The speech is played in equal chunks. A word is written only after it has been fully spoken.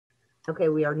Okay,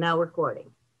 we are now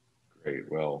recording. Great.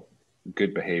 Well,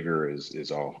 good behavior is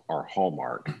our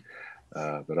hallmark.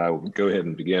 But I will go ahead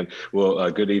and begin. Well,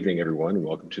 good evening, everyone, and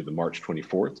welcome to the March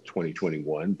 24th,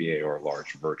 2021 BAR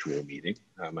Large Virtual Meeting.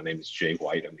 My name is Jay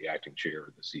White. I'm the acting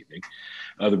chair this evening.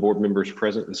 The board members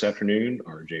present this afternoon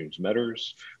are James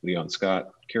Metters, Leon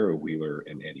Scott, Kara Wheeler,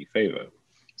 and Eddie Fava.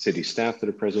 City staff that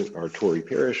are present are Tori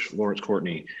Parrish, Lawrence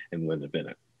Courtney, and Linda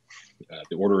Bennett.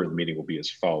 The order of the meeting will be as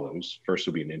follows. First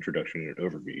will be an introduction and an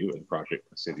overview of the project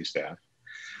by city staff,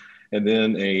 and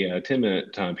then a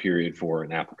 10-minute time period for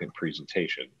an applicant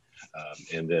presentation.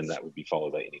 And then that would be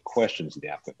followed by any questions of the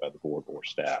applicant by the board or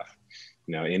staff.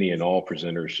 Now, any and all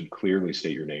presenters should clearly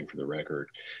state your name for the record,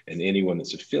 and anyone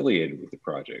that's affiliated with the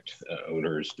project,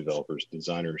 owners, developers,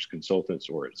 designers, consultants,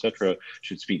 or etc.,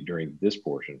 should speak during this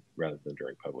portion rather than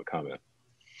during public comment.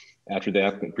 After the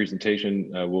applicant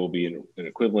presentation will be an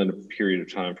equivalent period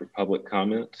of time for public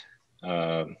comment,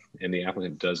 and the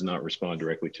applicant does not respond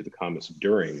directly to the comments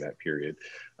during that period.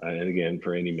 And again,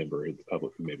 for any member of the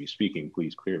public who may be speaking,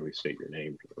 please clearly state your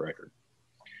name for the record.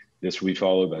 This will be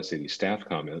followed by city staff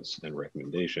comments and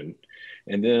recommendation,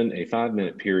 and then a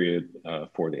 5-minute period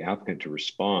for the applicant to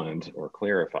respond or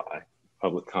clarify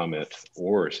public comment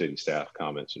or city staff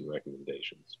comments and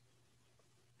recommendations.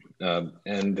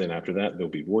 And then after that, there'll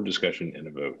be board discussion and a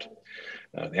vote.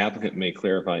 The applicant may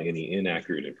clarify any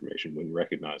inaccurate information when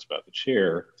recognized by the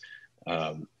chair.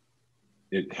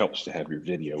 It helps to have your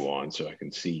video on so I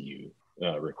can see you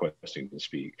requesting to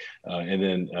speak, and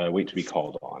then wait to be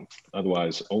called on.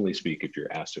 Otherwise, only speak if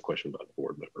you're asked a question by the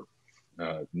board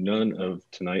member. None of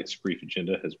tonight's brief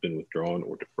agenda has been withdrawn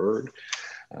or deferred.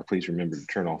 Please remember to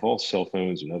turn off all cell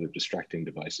phones and other distracting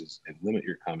devices and limit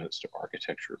your comments to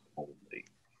architecture only.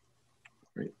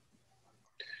 Great.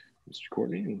 Mr.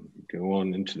 Courtney, go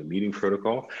on into the meeting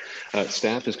protocol.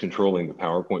 Staff is controlling the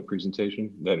PowerPoint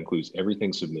presentation. That includes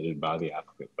everything submitted by the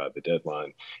applicant by the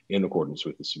deadline in accordance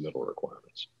with the submittal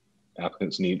requirements.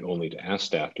 Applicants need only to ask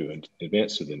staff to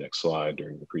advance to the next slide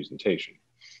during the presentation.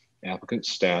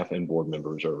 Applicants, staff, and board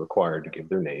members are required to give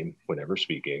their name whenever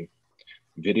speaking.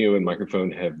 Video and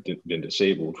microphone have been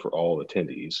disabled for all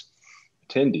attendees.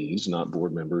 Attendees, not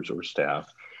board members or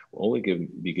staff, will only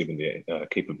be given the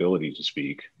capability to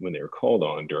speak when they are called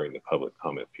on during the public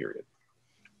comment period.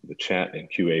 The chat and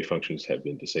QA functions have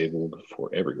been disabled for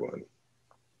everyone.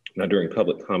 Now, during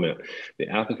public comment, the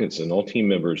applicants and all team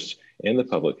members and the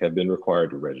public have been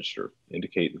required to register,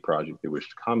 indicate the project they wish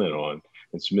to comment on,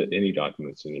 and submit any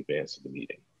documents in advance of the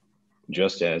meeting.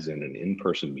 Just as in an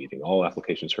in-person meeting, all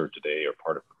applications heard today are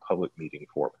part of the public meeting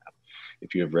format.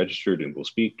 If you have registered and will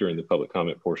speak during the public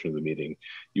comment portion of the meeting,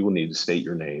 you will need to state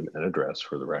your name and address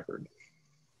for the record.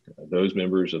 Those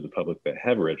members of the public that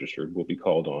have registered will be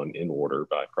called on in order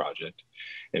by project,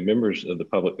 and members of the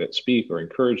public that speak are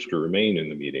encouraged to remain in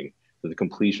the meeting for the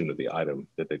completion of the item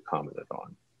that they've commented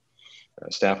on.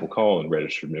 Staff will call on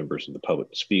registered members of the public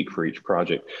to speak for each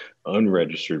project.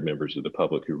 Unregistered members of the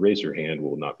public who raise their hand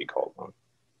will not be called on.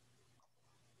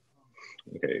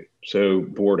 Okay, so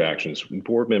board actions.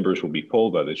 Board members will be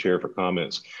polled by the chair for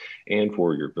comments and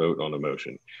for your vote on a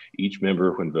motion. Each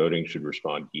member, when voting, should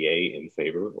respond yay in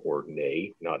favor or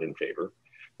nay not in favor.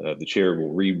 The chair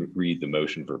will read the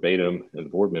motion verbatim, and the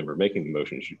board member making the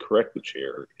motion should correct the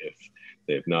chair if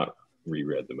they have not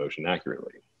reread the motion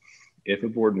accurately. If a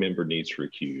board member needs to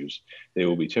recuse, they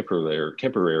will be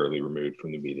temporarily removed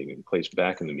from the meeting and placed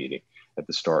back in the meeting at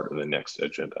the start of the next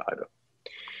agenda item.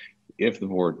 If the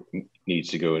board needs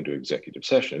to go into executive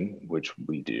session, which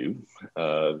we do,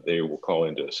 they will call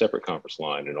into a separate conference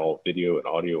line, and all video and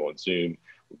audio on Zoom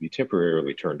will be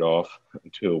temporarily turned off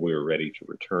until we are ready to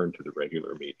return to the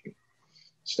regular meeting.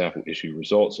 Staff will issue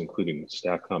results, including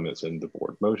staff comments and the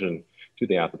board motion, to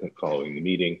the applicant following the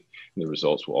meeting, and the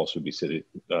results will also be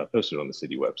posted on the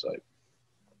city website.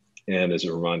 And as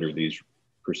a reminder, these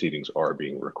proceedings are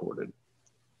being recorded.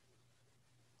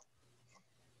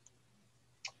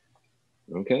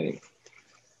 Okay.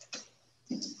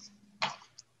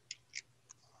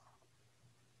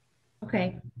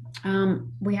 Okay,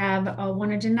 we have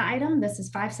one agenda item. This is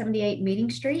 578 Meeting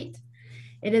Street.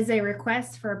 It is a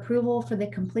request for approval for the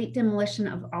complete demolition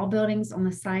of all buildings on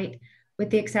the site, with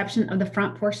the exception of the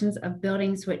front portions of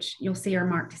buildings, which you'll see are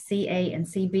marked CA and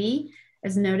CB,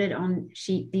 as noted on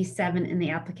sheet B7 in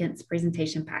the applicant's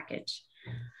presentation package.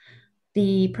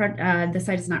 The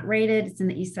site is not rated. It's in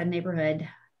the East Side neighborhood.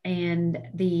 And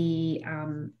the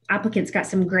applicant's got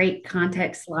some great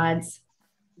context slides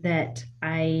that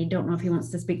I don't know if he wants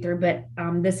to speak through, but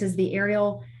this is the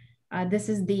aerial. This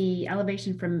is the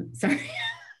elevation from, sorry,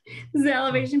 this is the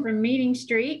elevation from Meeting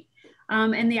Street.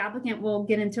 And the applicant will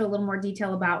get into a little more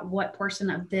detail about what portion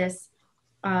of this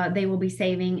they will be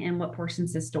saving and what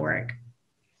portion's historic.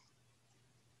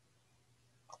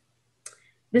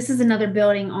 This is another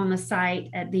building on the site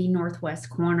at the northwest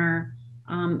corner.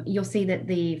 You'll see that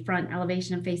the front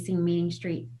elevation facing Meeting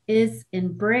Street is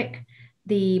in brick.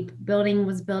 The building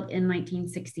was built in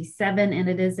 1967, and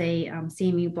it is a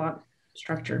CMU block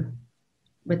structure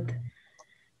with,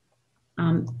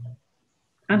 I'm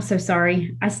so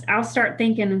sorry. I'll start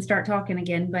thinking and start talking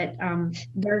again, but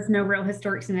there's no real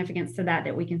historic significance to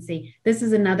that we can see. This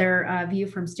is another view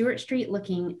from Stewart Street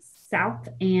looking south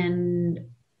and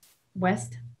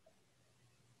west.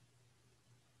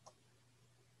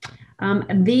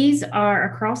 These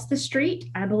are across the street.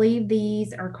 I believe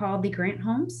these are called the Grant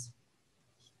Homes.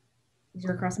 These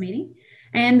are across Meeting.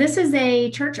 And this is a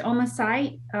church on the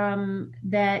site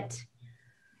that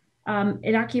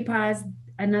it occupies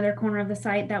another corner of the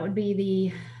site. That would be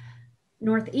the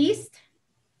northeast.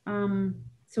 So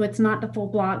it's not the full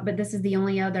block, but this is the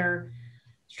only other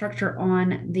structure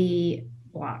on the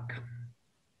block.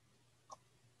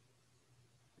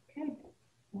 Okay,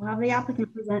 we'll have the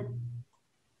applicant present.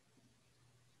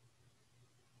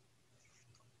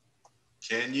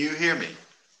 Can you hear me?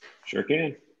 Sure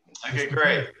can. Okay,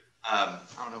 great. I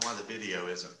don't know why the video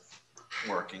isn't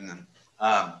working.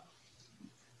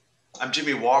 I'm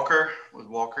Jimmy Walker with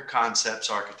Walker Concepts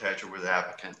Architecture. We're the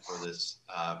applicant for this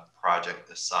project,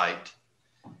 the site.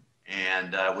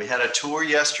 And we had a tour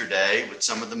yesterday with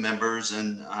some of the members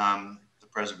and the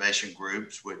preservation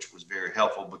groups, which was very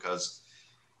helpful because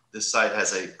this site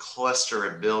has a cluster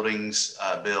of buildings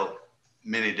built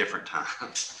many different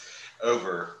times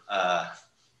over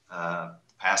the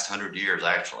past 100 years,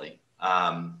 actually.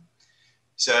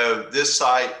 So this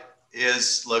site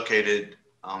is located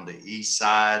on the east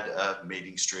side of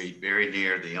Meeting Street, very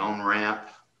near the on-ramp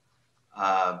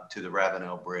to the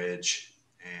Ravenel Bridge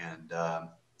and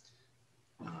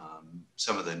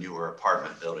some of the newer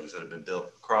apartment buildings that have been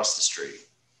built across the street.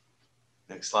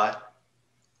 Next slide.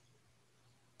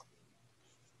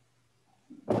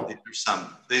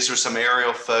 These are some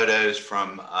aerial photos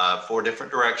from 4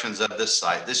 different directions of this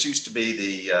site. This used to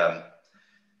be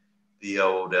the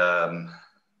old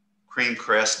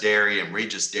Creamcrest Dairy and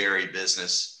Regis Dairy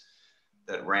business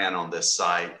that ran on this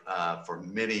site for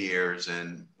many years,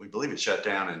 and we believe it shut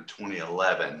down in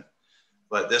 2011.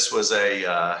 But this was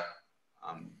a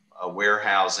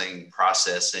warehousing,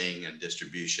 processing, and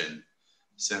distribution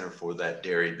center for that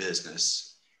dairy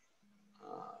business.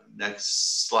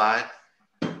 Next slide.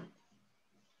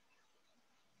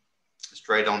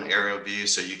 Straight on aerial view,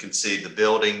 so you can see the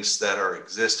buildings that are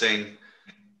existing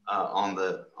on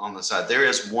the side. There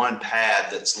is one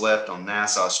pad that's left on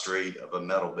Nassau Street of a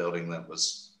metal building that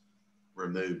was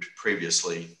removed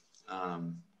previously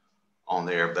on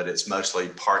there, but it's mostly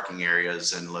parking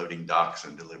areas and loading docks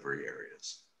and delivery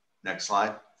areas. Next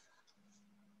slide.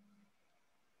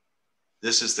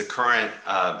 This is the current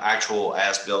actual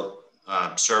as-built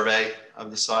survey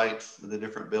of the site for the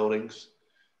different buildings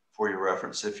for your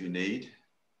reference if you need.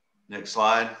 Next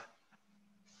slide.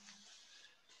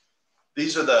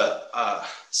 These are the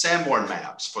Sanborn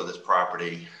maps for this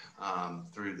property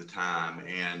through the time.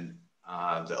 And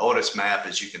the oldest map,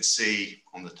 as you can see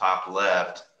on the top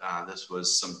left, this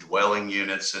was some dwelling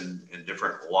units in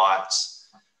different lots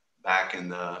back in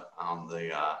the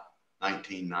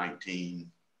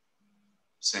 1919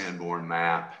 Sanborn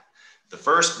map. The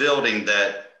first building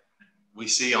that we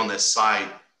see on this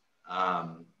site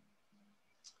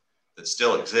that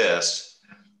still exists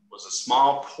was a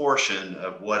small portion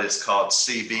of what is called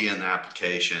CB in the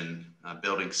application,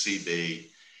 building CB.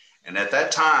 And at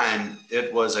that time,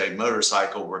 it was a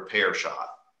motorcycle repair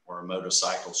shop or a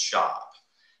motorcycle shop.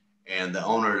 And the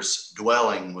owner's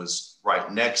dwelling was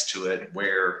right next to it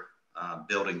where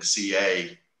building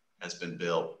CA has been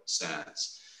built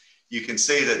since. You can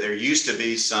see that there used to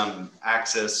be some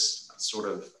access sort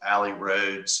of alley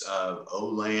roads,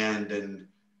 Oland and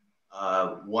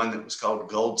one that was called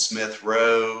Goldsmith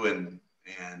Row, and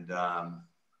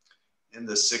in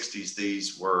the 60s,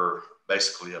 these were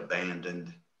basically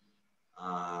abandoned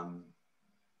on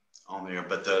there.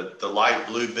 But the light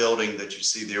blue building that you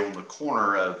see there on the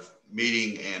corner of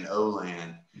Meeting and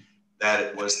Oland,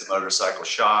 that was the motorcycle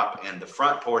shop, and the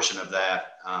front portion of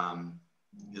that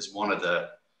is one of the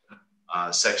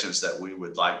sections that we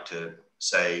would like to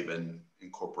save and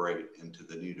incorporate into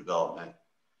the new development.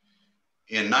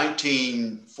 In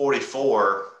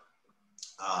 1944,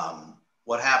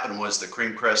 what happened was the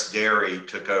Creamcrest Dairy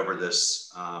took over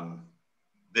this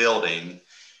building,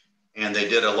 and they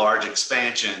did a large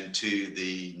expansion to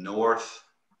the north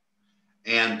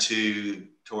and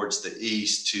towards the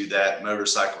east to that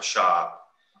motorcycle shop.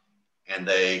 and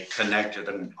they connected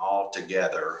them all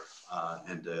together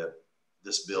into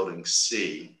this building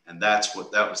C. And that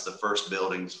was the first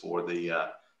buildings for the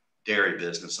dairy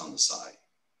business on the site.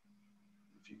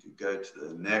 If you could go to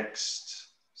the next,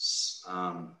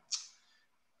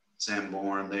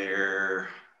 Sanborn there.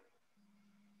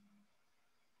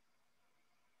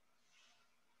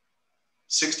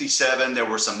 67, there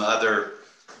were some other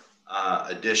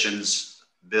additions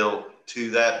built to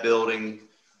that building,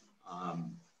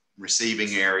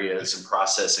 receiving areas and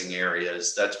processing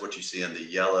areas. That's what you see in the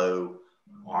yellow,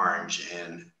 orange,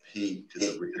 and pink to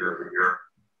the rear.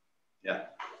 Yeah.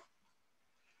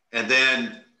 And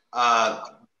then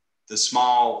the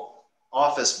small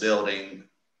office building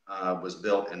was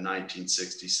built in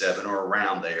 1967 or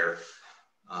around there.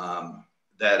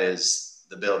 That is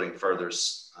the building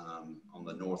furthest on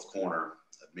the north corner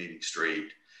of Meeting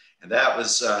Street. And that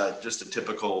was just a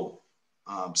typical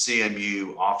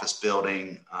CMU office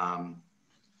building,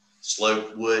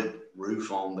 sloped wood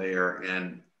roof on there.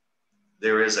 And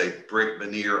there is a brick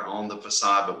veneer on the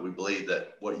facade, but we believe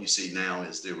that what you see now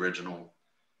is the original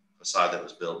facade that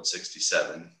was built in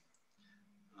 67.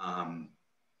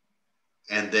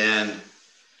 And then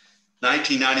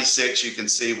 1996, you can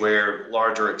see where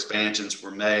larger expansions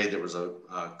were made. There was a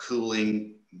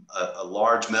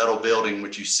large metal building,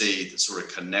 which you see that sort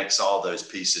of connects all those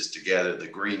pieces together, the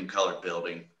green colored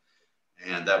building.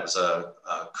 And that was a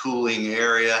cooling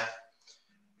area.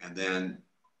 And then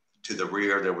to the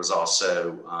rear, there was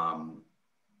also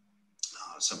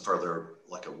some further,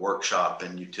 like a workshop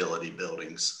and utility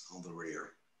buildings on the rear.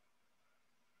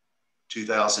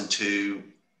 2002,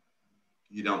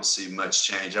 you don't see much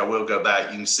change. I will go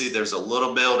back. You can see there's a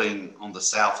little building on the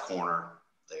south corner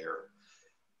there.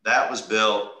 That was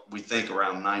built, we think,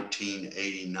 around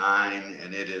 1989,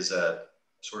 and it is a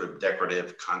sort of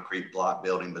decorative concrete block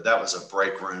building, but that was a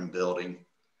break room building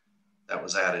that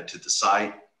was added to the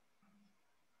site.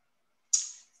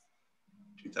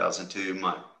 2002,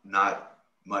 not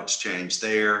much change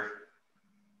there.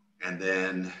 And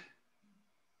then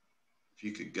if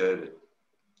you could go to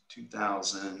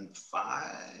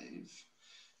 2005.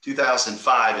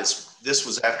 2005 this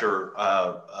was after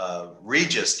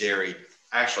Regis Dairy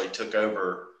actually took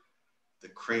over the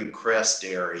Cream Crest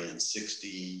Dairy in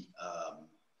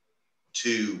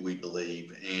 62, we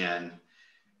believe. And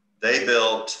they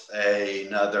built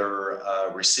another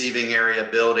receiving area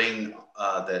building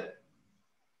that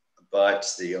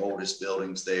butts the oldest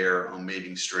buildings there on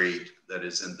Meeting Street, that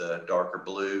is in the darker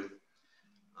blue.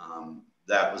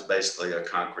 That was basically a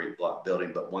concrete block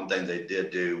building, but one thing they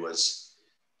did do was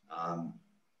on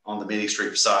the Meeting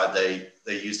Street side, they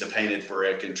used a painted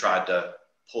brick and tried to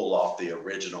pull off the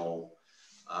original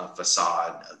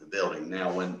facade of the building. Now,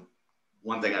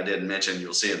 one thing I didn't mention,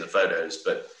 you'll see in the photos,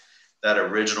 but that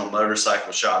original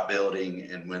motorcycle shop building,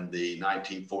 and when the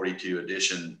 1942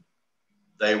 addition,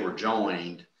 they were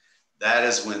joined, that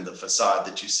is when the facade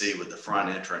that you see with the front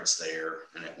entrance there,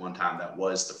 and at one time that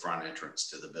was the front entrance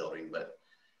to the building, but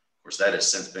of course that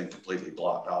has since been completely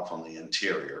blocked off on the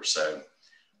interior. So,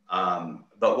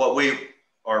 but what we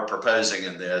are proposing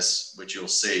in this, which you'll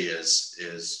see,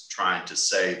 is trying to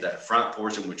save that front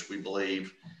portion, which we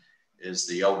believe is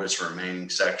the oldest remaining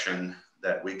section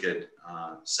that we could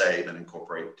save and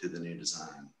incorporate to the new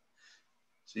design.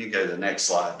 So you can go to the next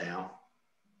slide now.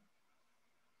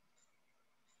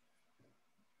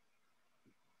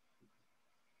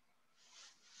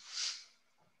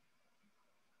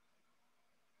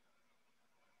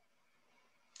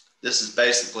 This is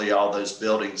basically all those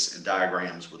buildings and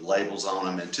diagrams with labels on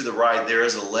them. And to the right, there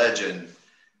is a legend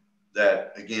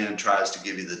that, again, tries to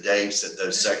give you the dates that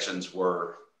those sections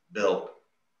were built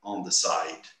on the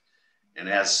site. And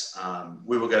as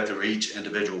we will go through each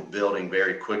individual building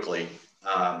very quickly,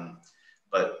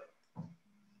 but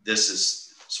this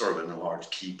is sort of an enlarged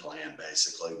key plan,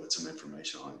 basically, with some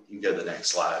information on it. You can go to the next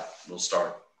slide. We'll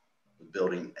start with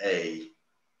building A.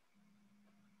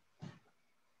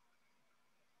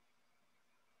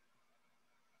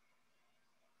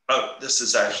 Oh, this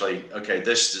is actually, okay,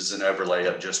 this is an overlay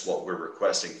of just what we're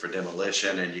requesting for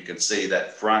demolition. And you can see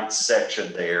that front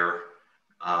section there,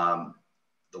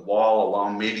 the wall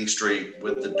along Meeting Street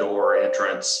with the door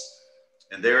entrance.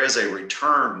 And there is a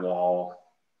return wall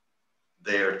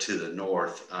there to the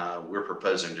north. We're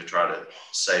proposing to try to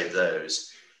save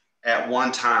those. At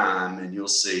one time, and you'll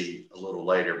see a little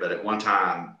later, but at one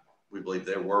time, we believe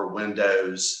there were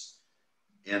windows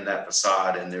in that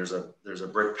facade, and there's a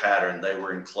brick pattern. They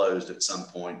were enclosed at some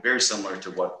point, very similar to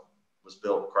what was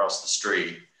built across the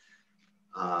street.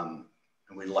 And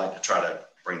we'd like to try to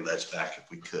bring those back if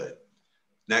we could.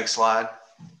 Next slide.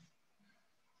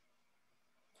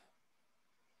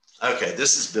 Okay,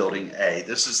 this is building A.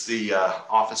 This is the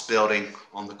office building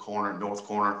on the corner, north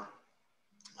corner.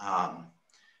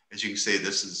 As you can see,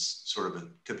 this is sort of a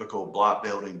typical block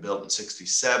building built in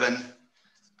 '67.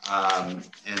 And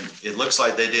it looks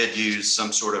like they did use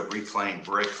some sort of reclaimed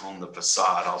brick on the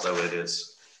facade, although it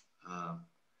is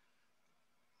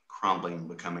crumbling,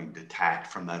 becoming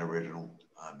detached from that original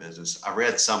business. I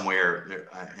read somewhere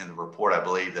in the report, I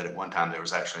believe, that at one time there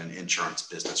was actually an insurance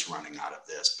business running out of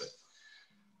this, but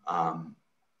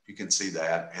you can see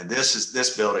that. And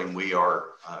this building we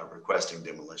are requesting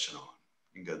demolition on.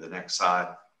 You can go to the next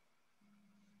slide.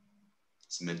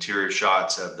 Some interior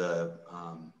shots of the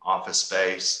office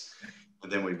space.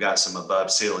 And then we've got some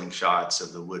above ceiling shots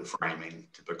of the wood framing,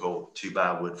 typical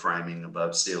 2x wood framing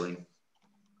above ceiling.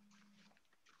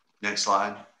 Next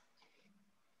slide.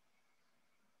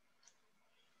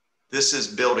 This is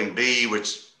building B,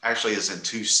 which actually is in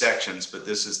 2 sections, but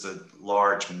this is the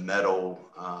large metal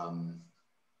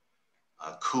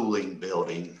cooling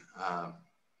building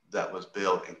that was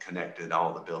built and connected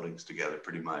all the buildings together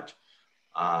pretty much.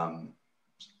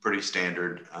 Pretty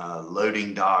standard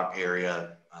loading dock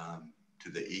area to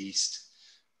the east.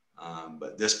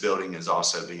 But this building is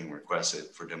also being requested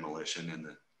for demolition, and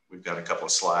we've got a couple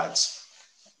of slides.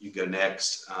 You go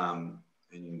next, and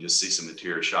you can just see some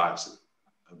interior shots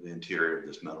of the interior of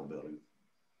this metal building.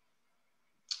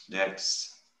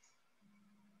 Next.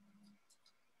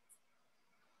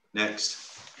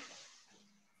 Next.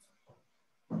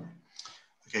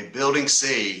 Okay, building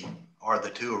C are the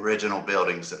 2 original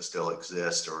buildings that still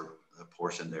exist, or a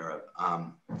portion thereof.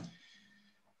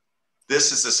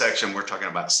 This is the section we're talking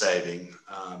about saving.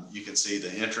 You can see the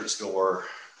entrance door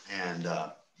and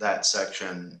that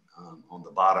section on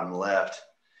the bottom left.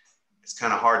 It's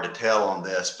kind of hard to tell on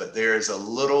this, but there is a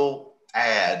little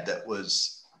ad that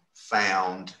was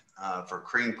found for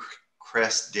Cream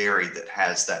Crest Dairy that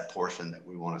has that portion that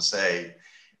we want to save.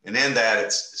 And in that,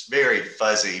 it's very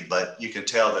fuzzy, but you can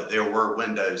tell that there were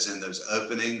windows in those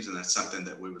openings, and that's something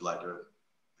that we would like to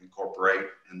incorporate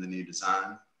in the new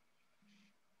design.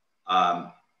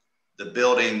 The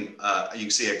building, you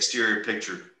can see exterior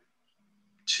picture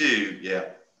 2. Yeah,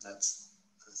 let's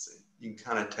see. You can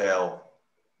kind of tell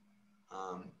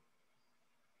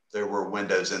there were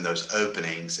windows in those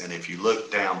openings. And if you look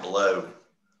down below,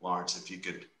 Lawrence, if you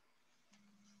could,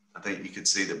 I think you could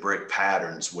see the brick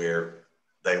patterns where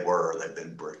they've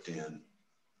been bricked in at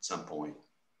some point.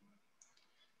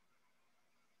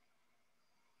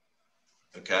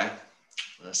 Okay,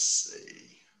 let's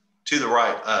see. To the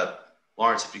right,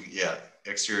 Lawrence, if you, yeah,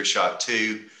 exterior shot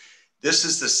 2. This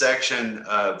is the section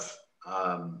of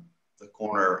the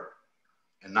corner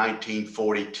in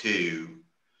 1942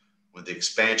 when the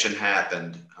expansion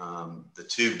happened. The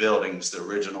 2 buildings, the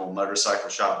original motorcycle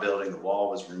shop building, the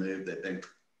wall was removed, they've been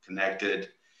connected.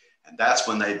 And that's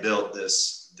when they built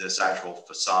this actual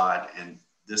facade. And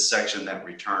this section that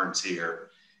returns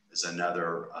here is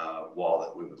another wall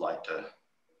that we would like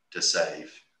to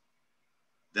save.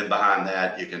 Then behind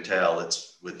that, you can tell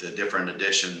it's with the different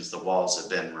additions, the walls have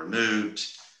been removed,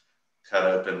 cut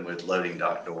open with loading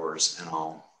dock doors and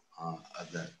all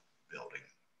of that building.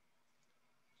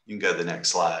 You can go to the next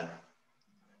slide.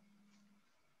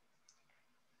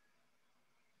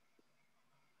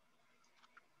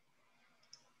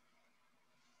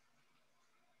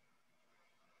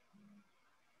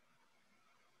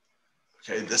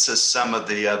 Okay, this is some of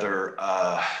the other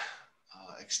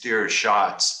exterior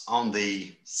shots on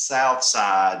the south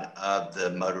side of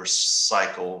the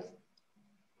motorcycle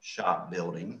shop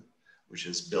building, which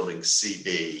is building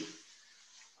CB.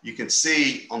 You can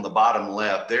see on the bottom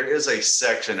left, there is a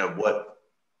section of what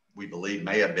we believe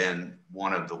may have been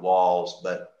one of the walls,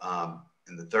 but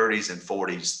in the 30s and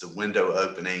 40s, the window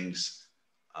openings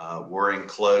were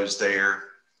enclosed there.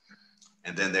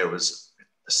 And then there was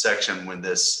a section when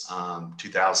this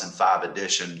 2005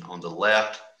 edition on the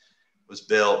left was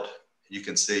built. You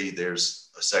can see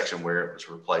there's a section where it was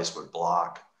replaced with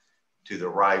block. To the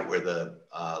right where the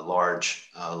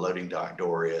large loading dock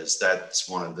door is, that's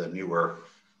one of the newer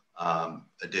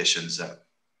additions that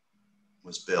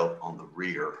was built on the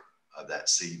rear of that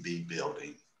CB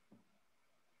building.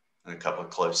 And a couple of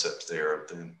close-ups there of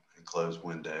the enclosed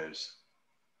windows.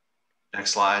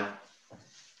 Next slide.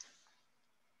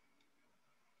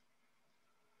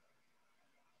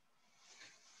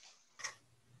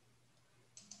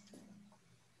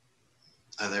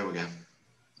 Oh, there we go.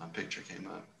 My picture came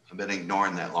up. I've been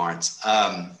ignoring that, Lawrence.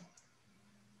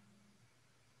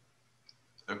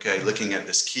 Okay, looking at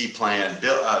this key plan,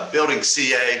 building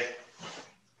CA,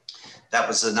 that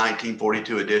was the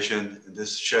 1942 edition.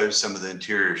 This shows some of the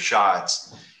interior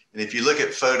shots. And if you look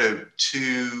at photo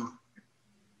 2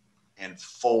 and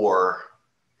 4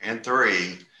 and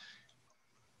 3,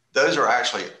 those are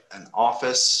actually an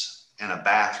office and a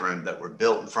bathroom that were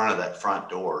built in front of that front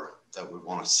door that we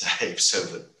want to save, so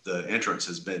that the entrance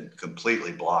has been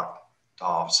completely blocked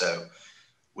off. So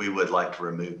we would like to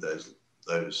remove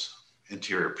those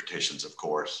interior partitions, of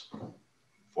course,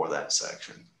 for that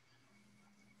section.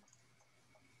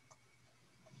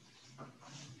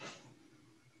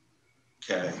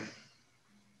 Okay.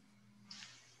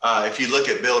 If you look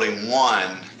at building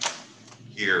 1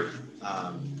 here,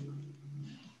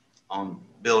 on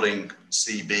building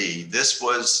CB, this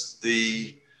was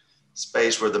the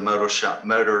space where the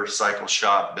motorcycle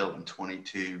shop built in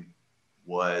 22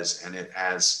 was, and it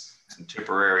has some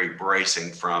temporary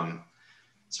bracing from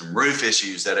some roof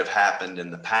issues that have happened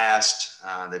in the past.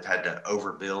 They've had to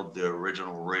overbuild the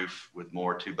original roof with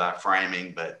more 2x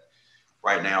framing, but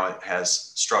right now it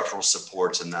has structural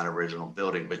supports in that original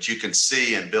building. But you can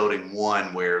see in building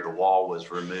 1 where the wall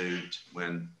was removed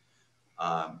when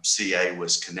CA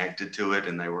was connected to it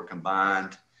and they were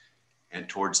combined. And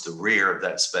towards the rear of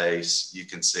that space, you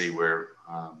can see where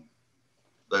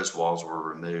those walls were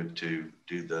removed to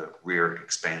do the rear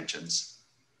expansions.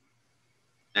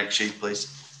 Next sheet, please.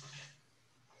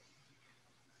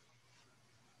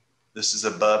 This is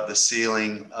above the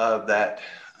ceiling of that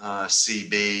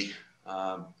CB.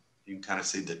 You can kind of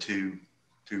see the two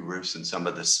roofs and some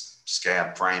of this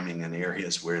scab framing in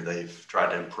areas where they've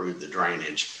tried to improve the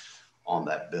drainage on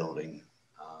that building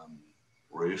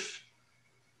roof.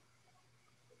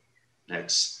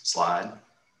 Next slide.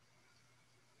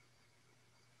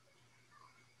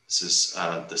 This is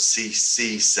the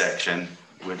CC section,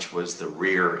 which was the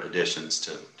rear additions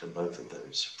to both of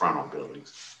those frontal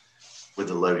buildings with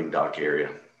the loading dock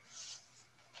area.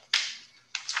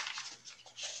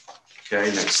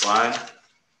 Okay, next slide.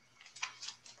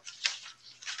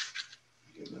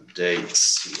 Give them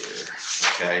dates here.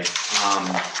 Okay.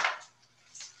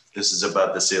 This is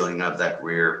above the ceiling of that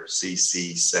rear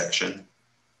CC section.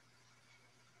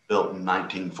 Built in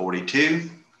 1942.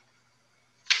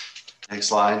 Next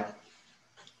slide.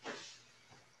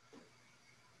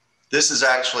 This is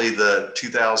actually the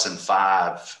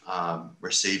 2005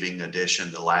 receiving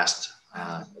addition, the last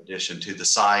addition to the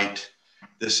site.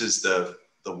 This is the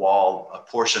wall, a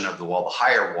portion of the wall, the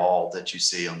higher wall that you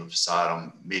see on the facade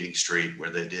on Meeting Street, where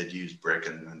they did use brick,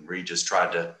 and Regis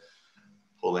tried to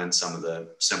pull in some of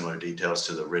the similar details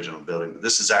to the original building. But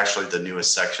this is actually the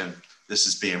newest section. This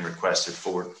is being requested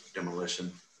for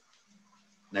demolition.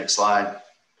 Next slide.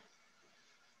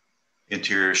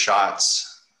 Interior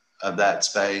shots of that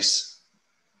space.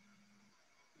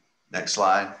 Next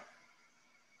slide.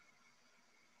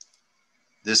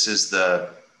 This is the,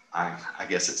 I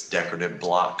guess it's decorative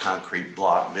block, concrete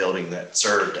block building that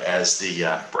served as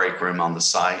the break room on the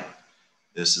site.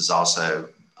 This is also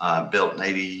built in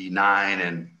 89,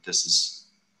 and this is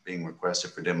being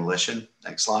requested for demolition.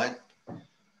 Next slide.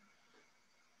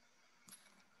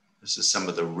 This is some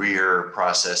of the rear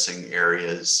processing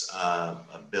areas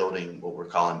of building, what we're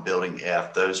calling building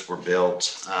F. Those were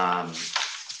built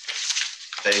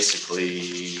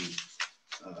basically,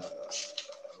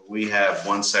 we have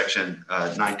one section,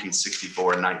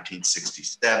 1964 and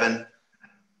 1967.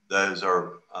 Those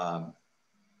are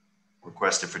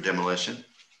requested for demolition.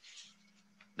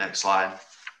 Next slide.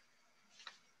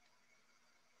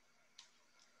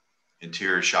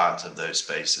 Interior shots of those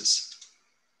spaces.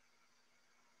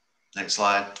 Next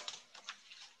slide.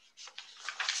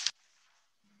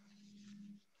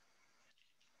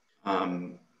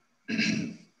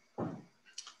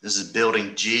 This is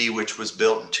building G, which was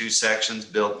built in 2 sections,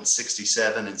 built in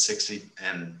 67 and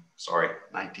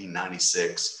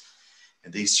 1996.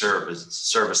 And these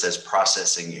service as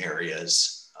processing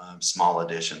areas, small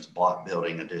additions, block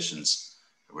building additions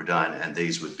that were done, and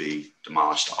these would be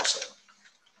demolished also.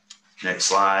 Next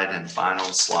slide and final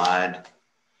slide.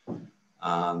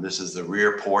 This is the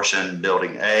rear portion,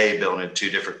 building A, built at 2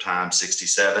 different times,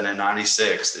 67 and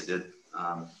 96. They did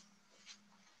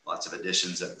lots of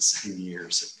additions at the same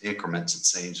years, increments it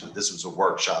seems, but this was a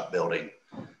workshop building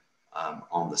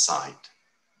on the site.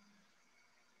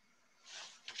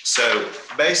 So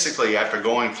basically, after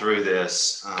going through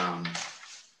this,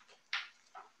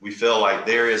 we feel like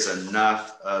there is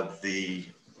enough of the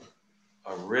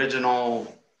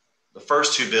original, the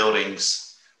first 2 buildings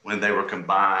when they were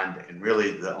combined, and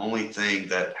really the only thing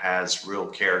that has real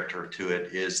character to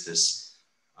it is this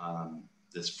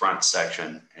this front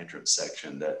section, entrance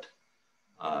section that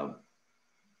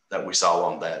that we saw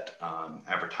on that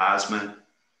advertisement.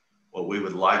 What we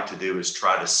would like to do is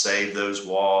try to save those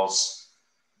walls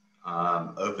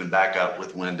open back up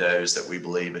with windows that we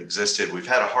believe existed. We've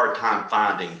had a hard time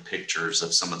finding pictures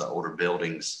of some of the older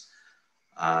buildings,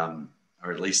 or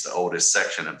at least the oldest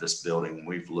section of this building.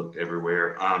 We've looked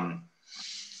everywhere.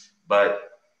 But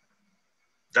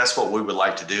that's what we would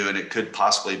like to do. And it could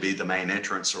possibly be the main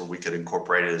entrance, or we could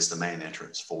incorporate it as the main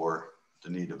entrance for the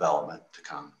new development to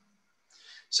come.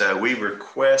 So we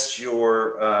request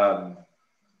your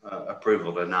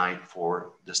approval tonight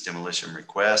for this demolition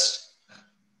request.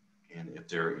 And if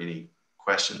there are any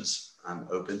questions, I'm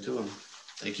open to them.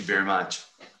 Thank you very much.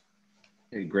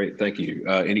 Hey, great, thank you.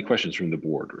 Any questions from the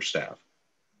board or staff?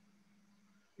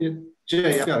 Yeah,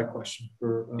 Jay, I've got a question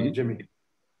for Jimmy.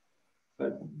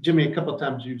 Jimmy, a couple of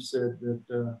times you've said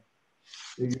that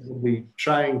you'll be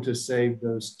trying to save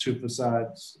those two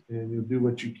facades and you'll do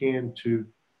what you can to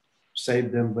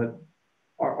save them, but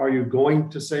are you going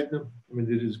to save them? I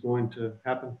mean, it is going to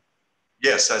happen?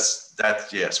 Yes,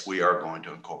 yes, we are going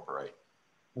to incorporate.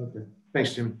 Okay,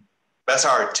 thanks, Jimmy. That's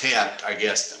our intent, I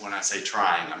guess. When I say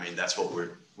trying, I mean, that's what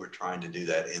we're trying to do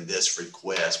that in this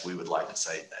request. We would like to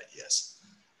say that, yes.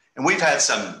 And we've had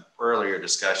some earlier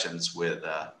discussions with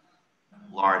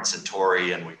Lawrence and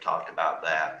Tori, and we've talked about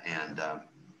that, and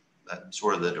that's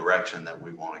sort of the direction that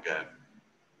we want to go.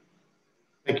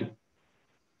 Thank you.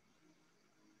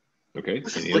 Okay,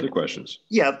 any other questions?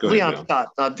 Yeah, Go Leon ahead,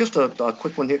 Scott, just a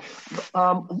quick one here.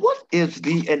 What is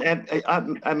the, and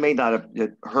I may not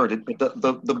have heard it, but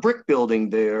the brick building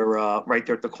there, right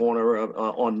there at the corner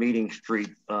on Meeting Street,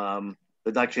 that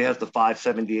actually has the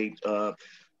 578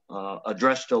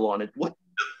 address still on it. What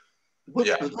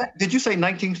yeah. Was that? Did you say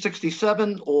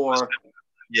 1967 or?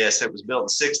 Yes, it was built in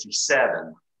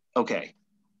 67. Okay.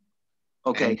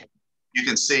 Okay. And you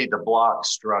can see the block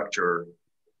structure,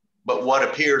 but what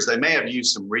appears, they may have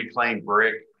used some reclaimed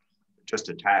brick just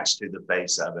attached to the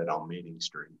base of it on Meeting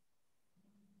Street.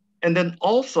 And then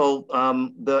also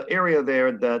the area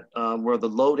there that where the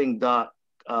loading dock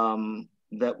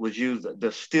that was used,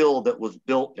 the steel that was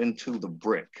built into the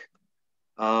brick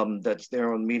that's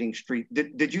there on Meeting Street.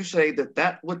 Did you say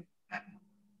that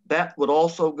would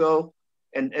also go?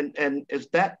 And is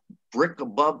that brick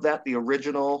above that the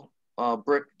original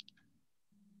brick?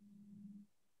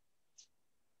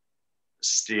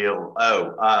 Steel.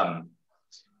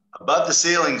 Above the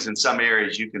ceilings in some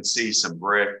areas you can see some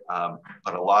brick,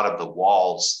 but a lot of the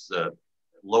walls, the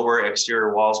lower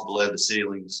exterior walls below the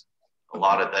ceilings, a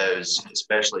lot of those,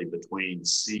 especially between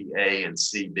CA and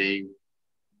CB,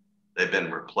 they've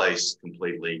been replaced,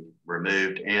 completely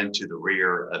removed, and to the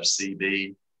rear of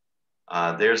CB.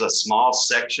 There's a small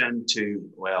section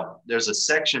there's a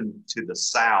section to the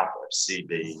south of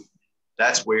CB.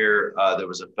 That's where there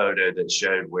was a photo that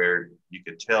showed where you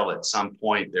could tell at some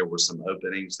point there were some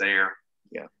openings there.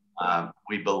 Yeah.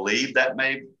 We believe that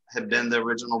may have been the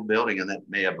original building, and that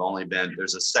may have only been,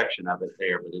 there's a section of it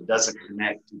there, but it doesn't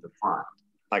connect to the front.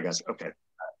 I guess, okay.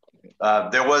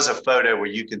 There was a photo where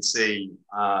you can see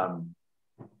above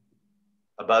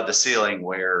the ceiling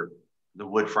where the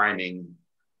wood framing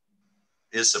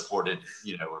is supported,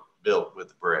 or built with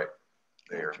the brick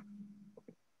there.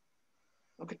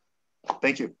 Okay,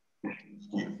 thank you.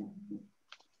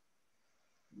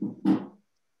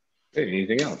 Okay,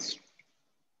 anything else?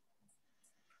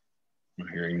 I'm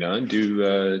hearing none.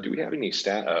 Do we have any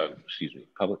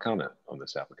public comment on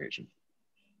this application?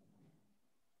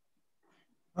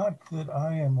 Not that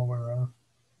I am aware of.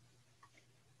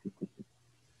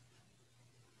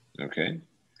 Okay.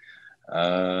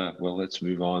 Well, let's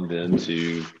move on then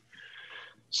to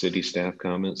city staff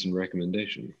comments and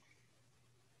recommendation.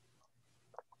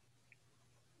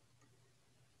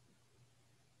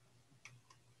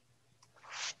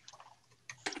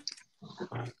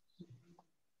 I'm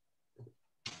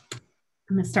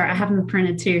going to start. I have them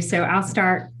printed too, so I'll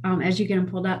start as you get them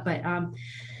pulled up. But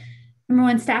number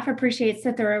one, staff appreciates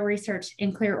the thorough research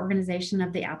and clear organization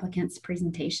of the applicant's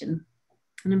presentation.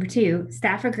 Number two,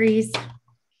 staff agrees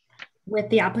with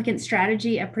the applicant's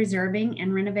strategy of preserving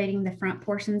and renovating the front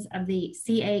portions of the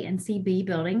CA and CB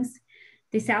buildings.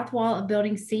 The south wall of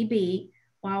building CB,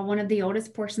 while one of the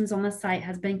oldest portions on the site,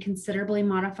 has been considerably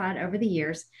modified over the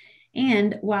years.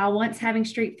 And while once having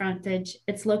street frontage,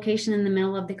 its location in the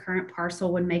middle of the current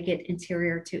parcel would make it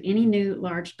interior to any new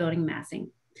large building massing.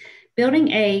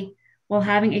 Building A, while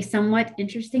having a somewhat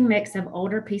interesting mix of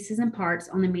older pieces and parts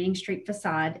on the Meeting Street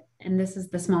facade, and this is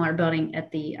the smaller building at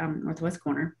the northwest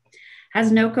corner, has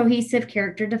no cohesive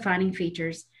character defining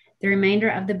features. The remainder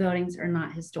of the buildings are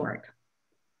not historic.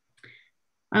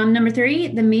 Number three,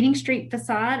 the Meeting Street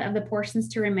facade of the portions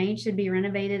to remain should be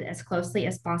renovated as closely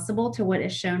as possible to what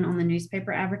is shown on the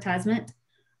newspaper advertisement.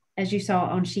 As you saw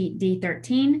on sheet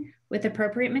D13, with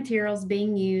appropriate materials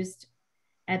being used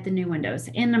at the new windows.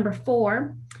 And number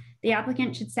 4, the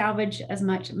applicant should salvage as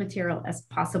much material as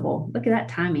possible. Look at that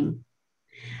timing.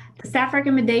 The staff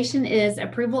recommendation is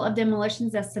approval of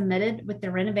demolitions as submitted with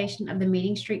the renovation of the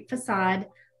Meeting Street facade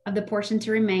of the portion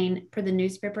to remain per the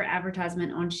newspaper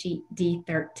advertisement on sheet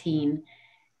D13.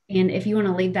 And if you want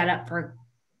to leave that up for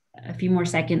a few more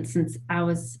seconds, since I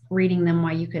was reading them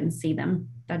while you couldn't see them,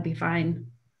 that'd be fine.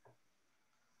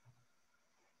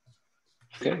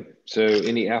 Okay, so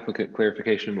any applicant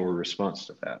clarification or response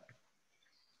to that?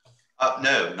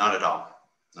 No, not at all.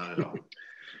 Not at all.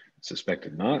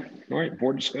 Suspected not. All right,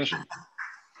 board discussion.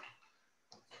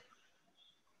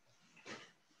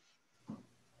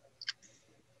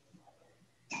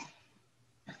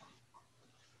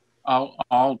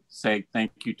 I'll say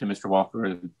thank you to Mr.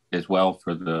 Walker as well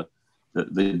for the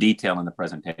detail in the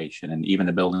presentation, and even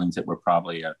the buildings that were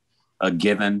probably a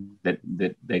given that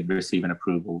they'd receive an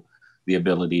approval, the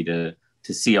ability to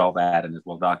see all that and as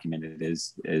well documented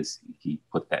as he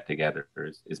put that together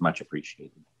is much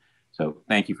appreciated. So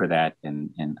thank you for that,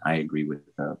 and I agree with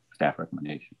the staff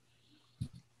recommendation.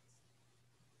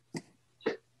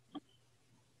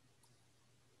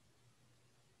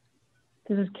 This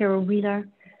is Carol Wheeler.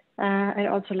 I'd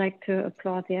also like to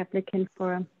applaud the applicant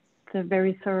for the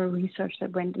very thorough research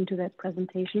that went into that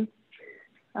presentation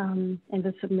and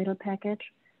the submittal package.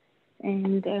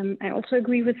 And I also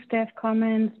agree with staff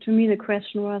comments. To me, the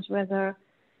question was whether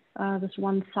this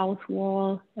one south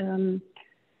wall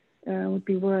would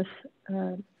be worth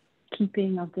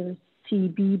keeping of the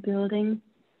CB building.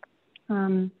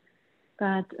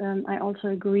 But I also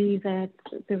agree that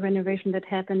the renovation that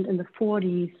happened in the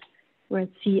 40s, where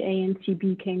CA and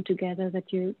CB came together,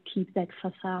 that you keep that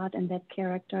facade and that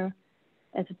character,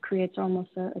 as it creates almost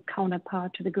a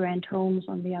counterpart to the grand homes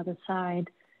on the other side,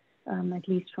 at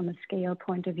least from a scale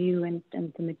point of view, and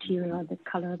the material, the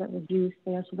color that was used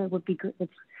there. So that would be good.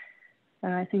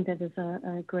 I think that is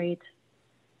a great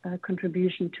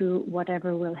contribution to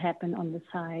whatever will happen on the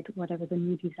side, whatever the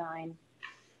new design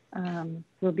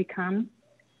will become.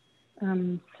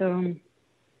 So,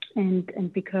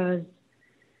 and because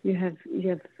you have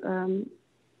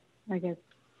I guess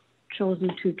chosen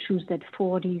to choose that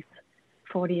 40s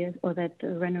or that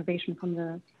renovation from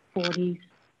the 40s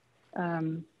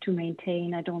to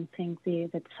maintain. I don't think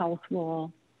that south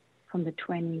wall from the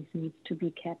 20s needs to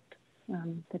be kept.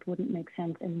 That wouldn't make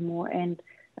sense anymore. And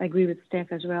I agree with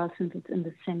staff as well, since it's in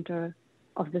the center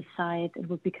of the site, it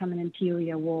would become an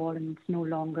interior wall, and it's no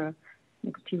longer an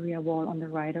exterior wall on the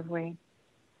right of way.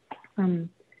 So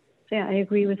yeah, I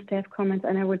agree with staff comments,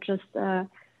 and I would just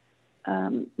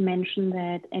mention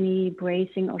that any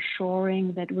bracing or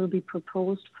shoring that will be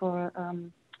proposed for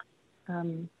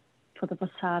the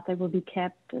facade that will be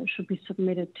kept should be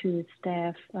submitted to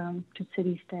staff, to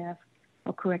city staff,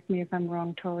 or correct me if I'm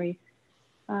wrong, Tori,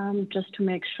 just to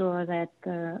make sure that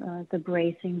the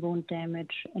bracing won't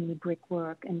damage any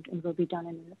brickwork and will be done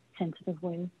in a sensitive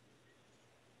way.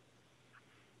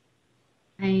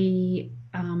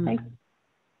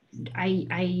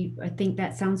 I think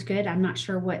that sounds good. I'm not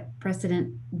sure what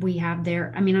precedent we have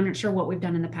there. I mean, I'm not sure what we've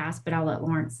done in the past, but I'll let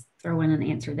Lawrence throw in an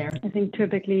answer there. I think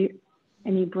typically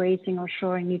any bracing or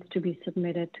shoring needs to be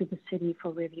submitted to the city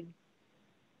for review.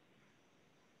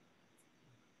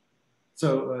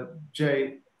 So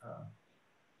Jay,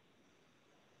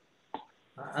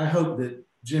 I hope that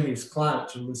Jimmy's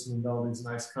clients are listening to all these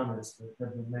nice comments that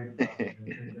have been made about it.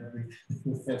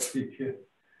 That'd be good.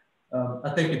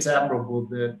 I think it's admirable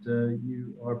that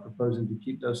you are proposing to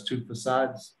keep those two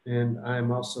facades, and I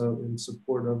am also in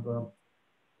support of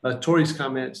Tori's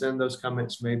comments and those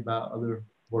comments made by other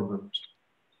board members.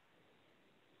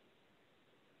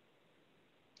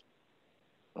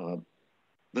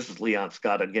 This is Leon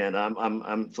Scott again.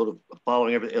 I'm sort of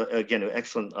following again, an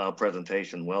excellent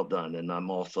presentation, well done, and I'm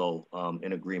also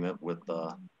in agreement with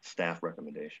staff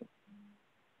recommendation.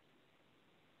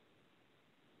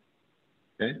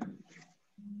 Okay. I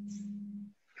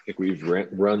think we've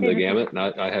run the gamut, and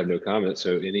I have no comment.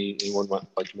 So anyone would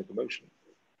like to make a motion?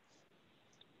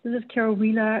 This is Carol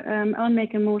Wheeler. I'll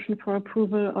make a motion for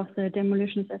approval of the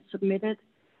demolitions as submitted,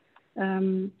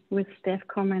 with staff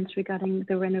comments regarding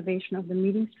the renovation of the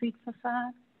Meeting Street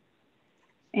facade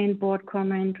and board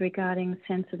comment regarding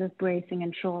sensitive bracing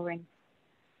and shoring.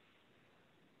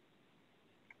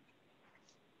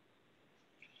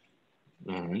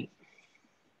 All right.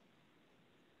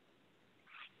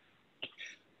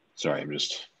 Sorry, I'm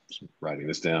just writing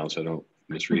this down so I don't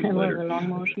misread it later. That was a long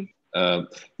motion.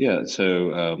 Yeah,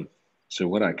 so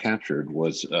what I captured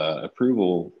was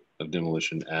approval of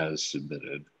demolition as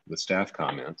submitted with staff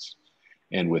comments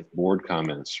and with board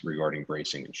comments regarding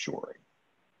bracing and shoring.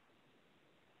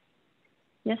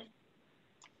 Yes.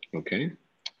 Okay.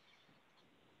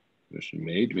 Motion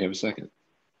made. Do we have a second?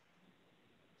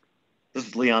 This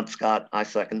is Leon Scott. I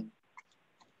second.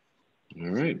 All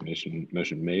right. Motion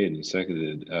made and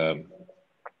seconded.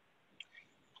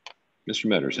 Mr.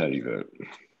 Metters, how do you vote?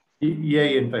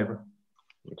 Yay in favor.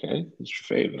 Okay. Mr.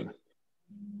 Fava.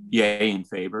 Yay in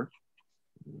favor.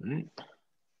 All right.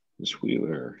 Ms.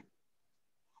 Wheeler.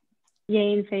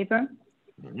 Yay in favor.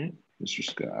 All right. Mr.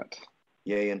 Scott.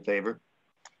 Yay in favor.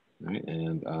 All right.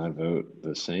 And I vote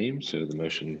the same. So the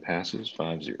motion passes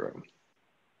 5-0.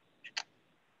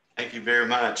 Thank you very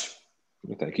much.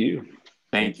 Well, thank you.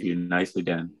 Thank you. Nicely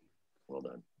done. Well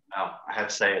done. Now, I have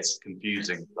to say it's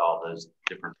confusing with all those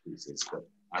different pieces, but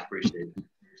I appreciate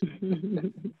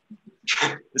it.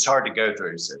 It's hard to go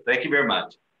through. So thank you very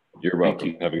much. You're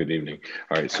welcome. Have a good evening.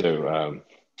 All right.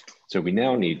 So we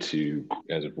now need to,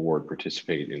 as a board,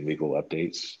 participate in legal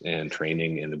updates and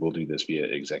training, and we'll do this via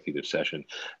executive session.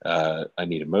 I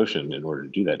need a motion in order to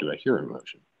do that. Do I hear a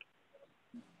motion?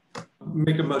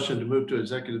 Make a motion to move to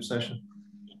executive session.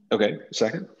 Okay.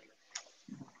 Second.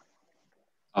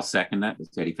 I'll second that.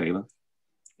 It's Eddie Fava.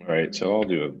 All right. So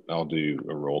I'll do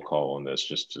a roll call on this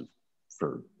just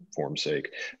for form's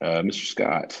sake. Mr.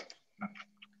 Scott.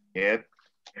 Yeah.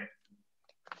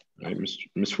 All right.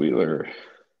 Ms. Wheeler.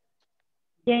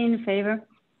 Yay in favor.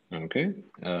 Okay.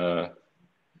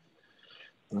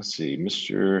 Let's see,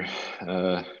 Mr.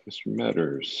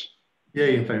 Metters.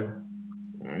 Yay in favor.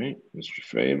 All right, Mr.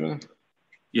 Fava.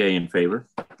 Yay in favor.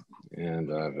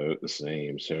 And I vote the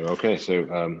same. So, okay,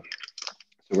 so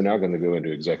we're now going to go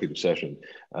into executive session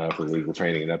for legal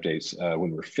training and updates.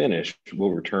 When we're finished,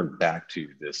 we'll return back to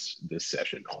this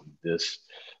session on this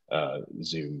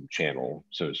Zoom channel,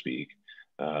 so to speak.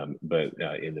 But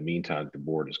in the meantime, the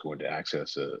board is going to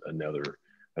access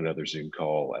another Zoom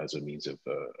call as a means of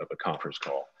a conference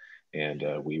call. And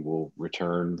we will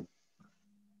return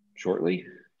shortly.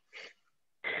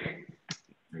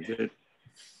 Very good.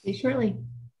 See you shortly.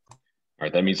 All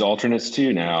right, that means alternates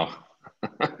too now.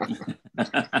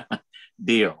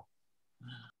 Deal.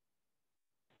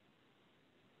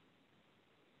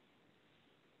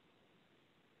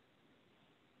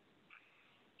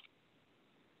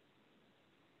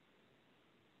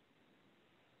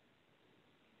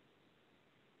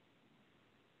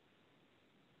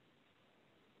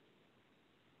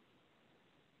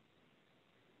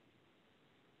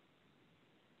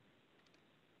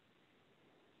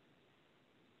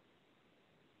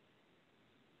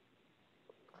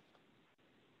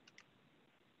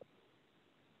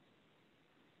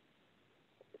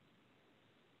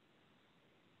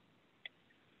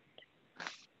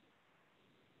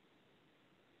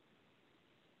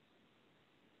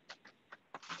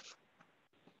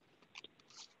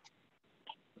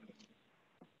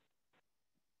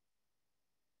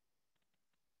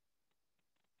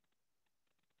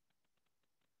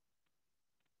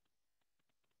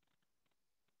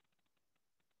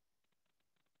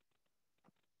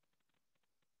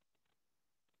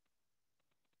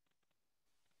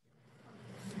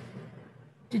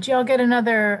 Did y'all get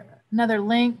another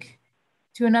link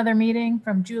to another meeting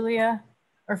from Julia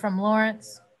or from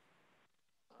Lawrence?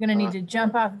 I'm gonna need to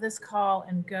jump off this call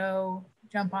and go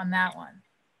jump on that one.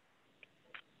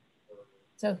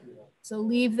 So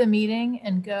leave the meeting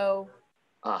and go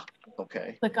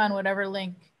Okay. click on whatever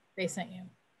link they sent you.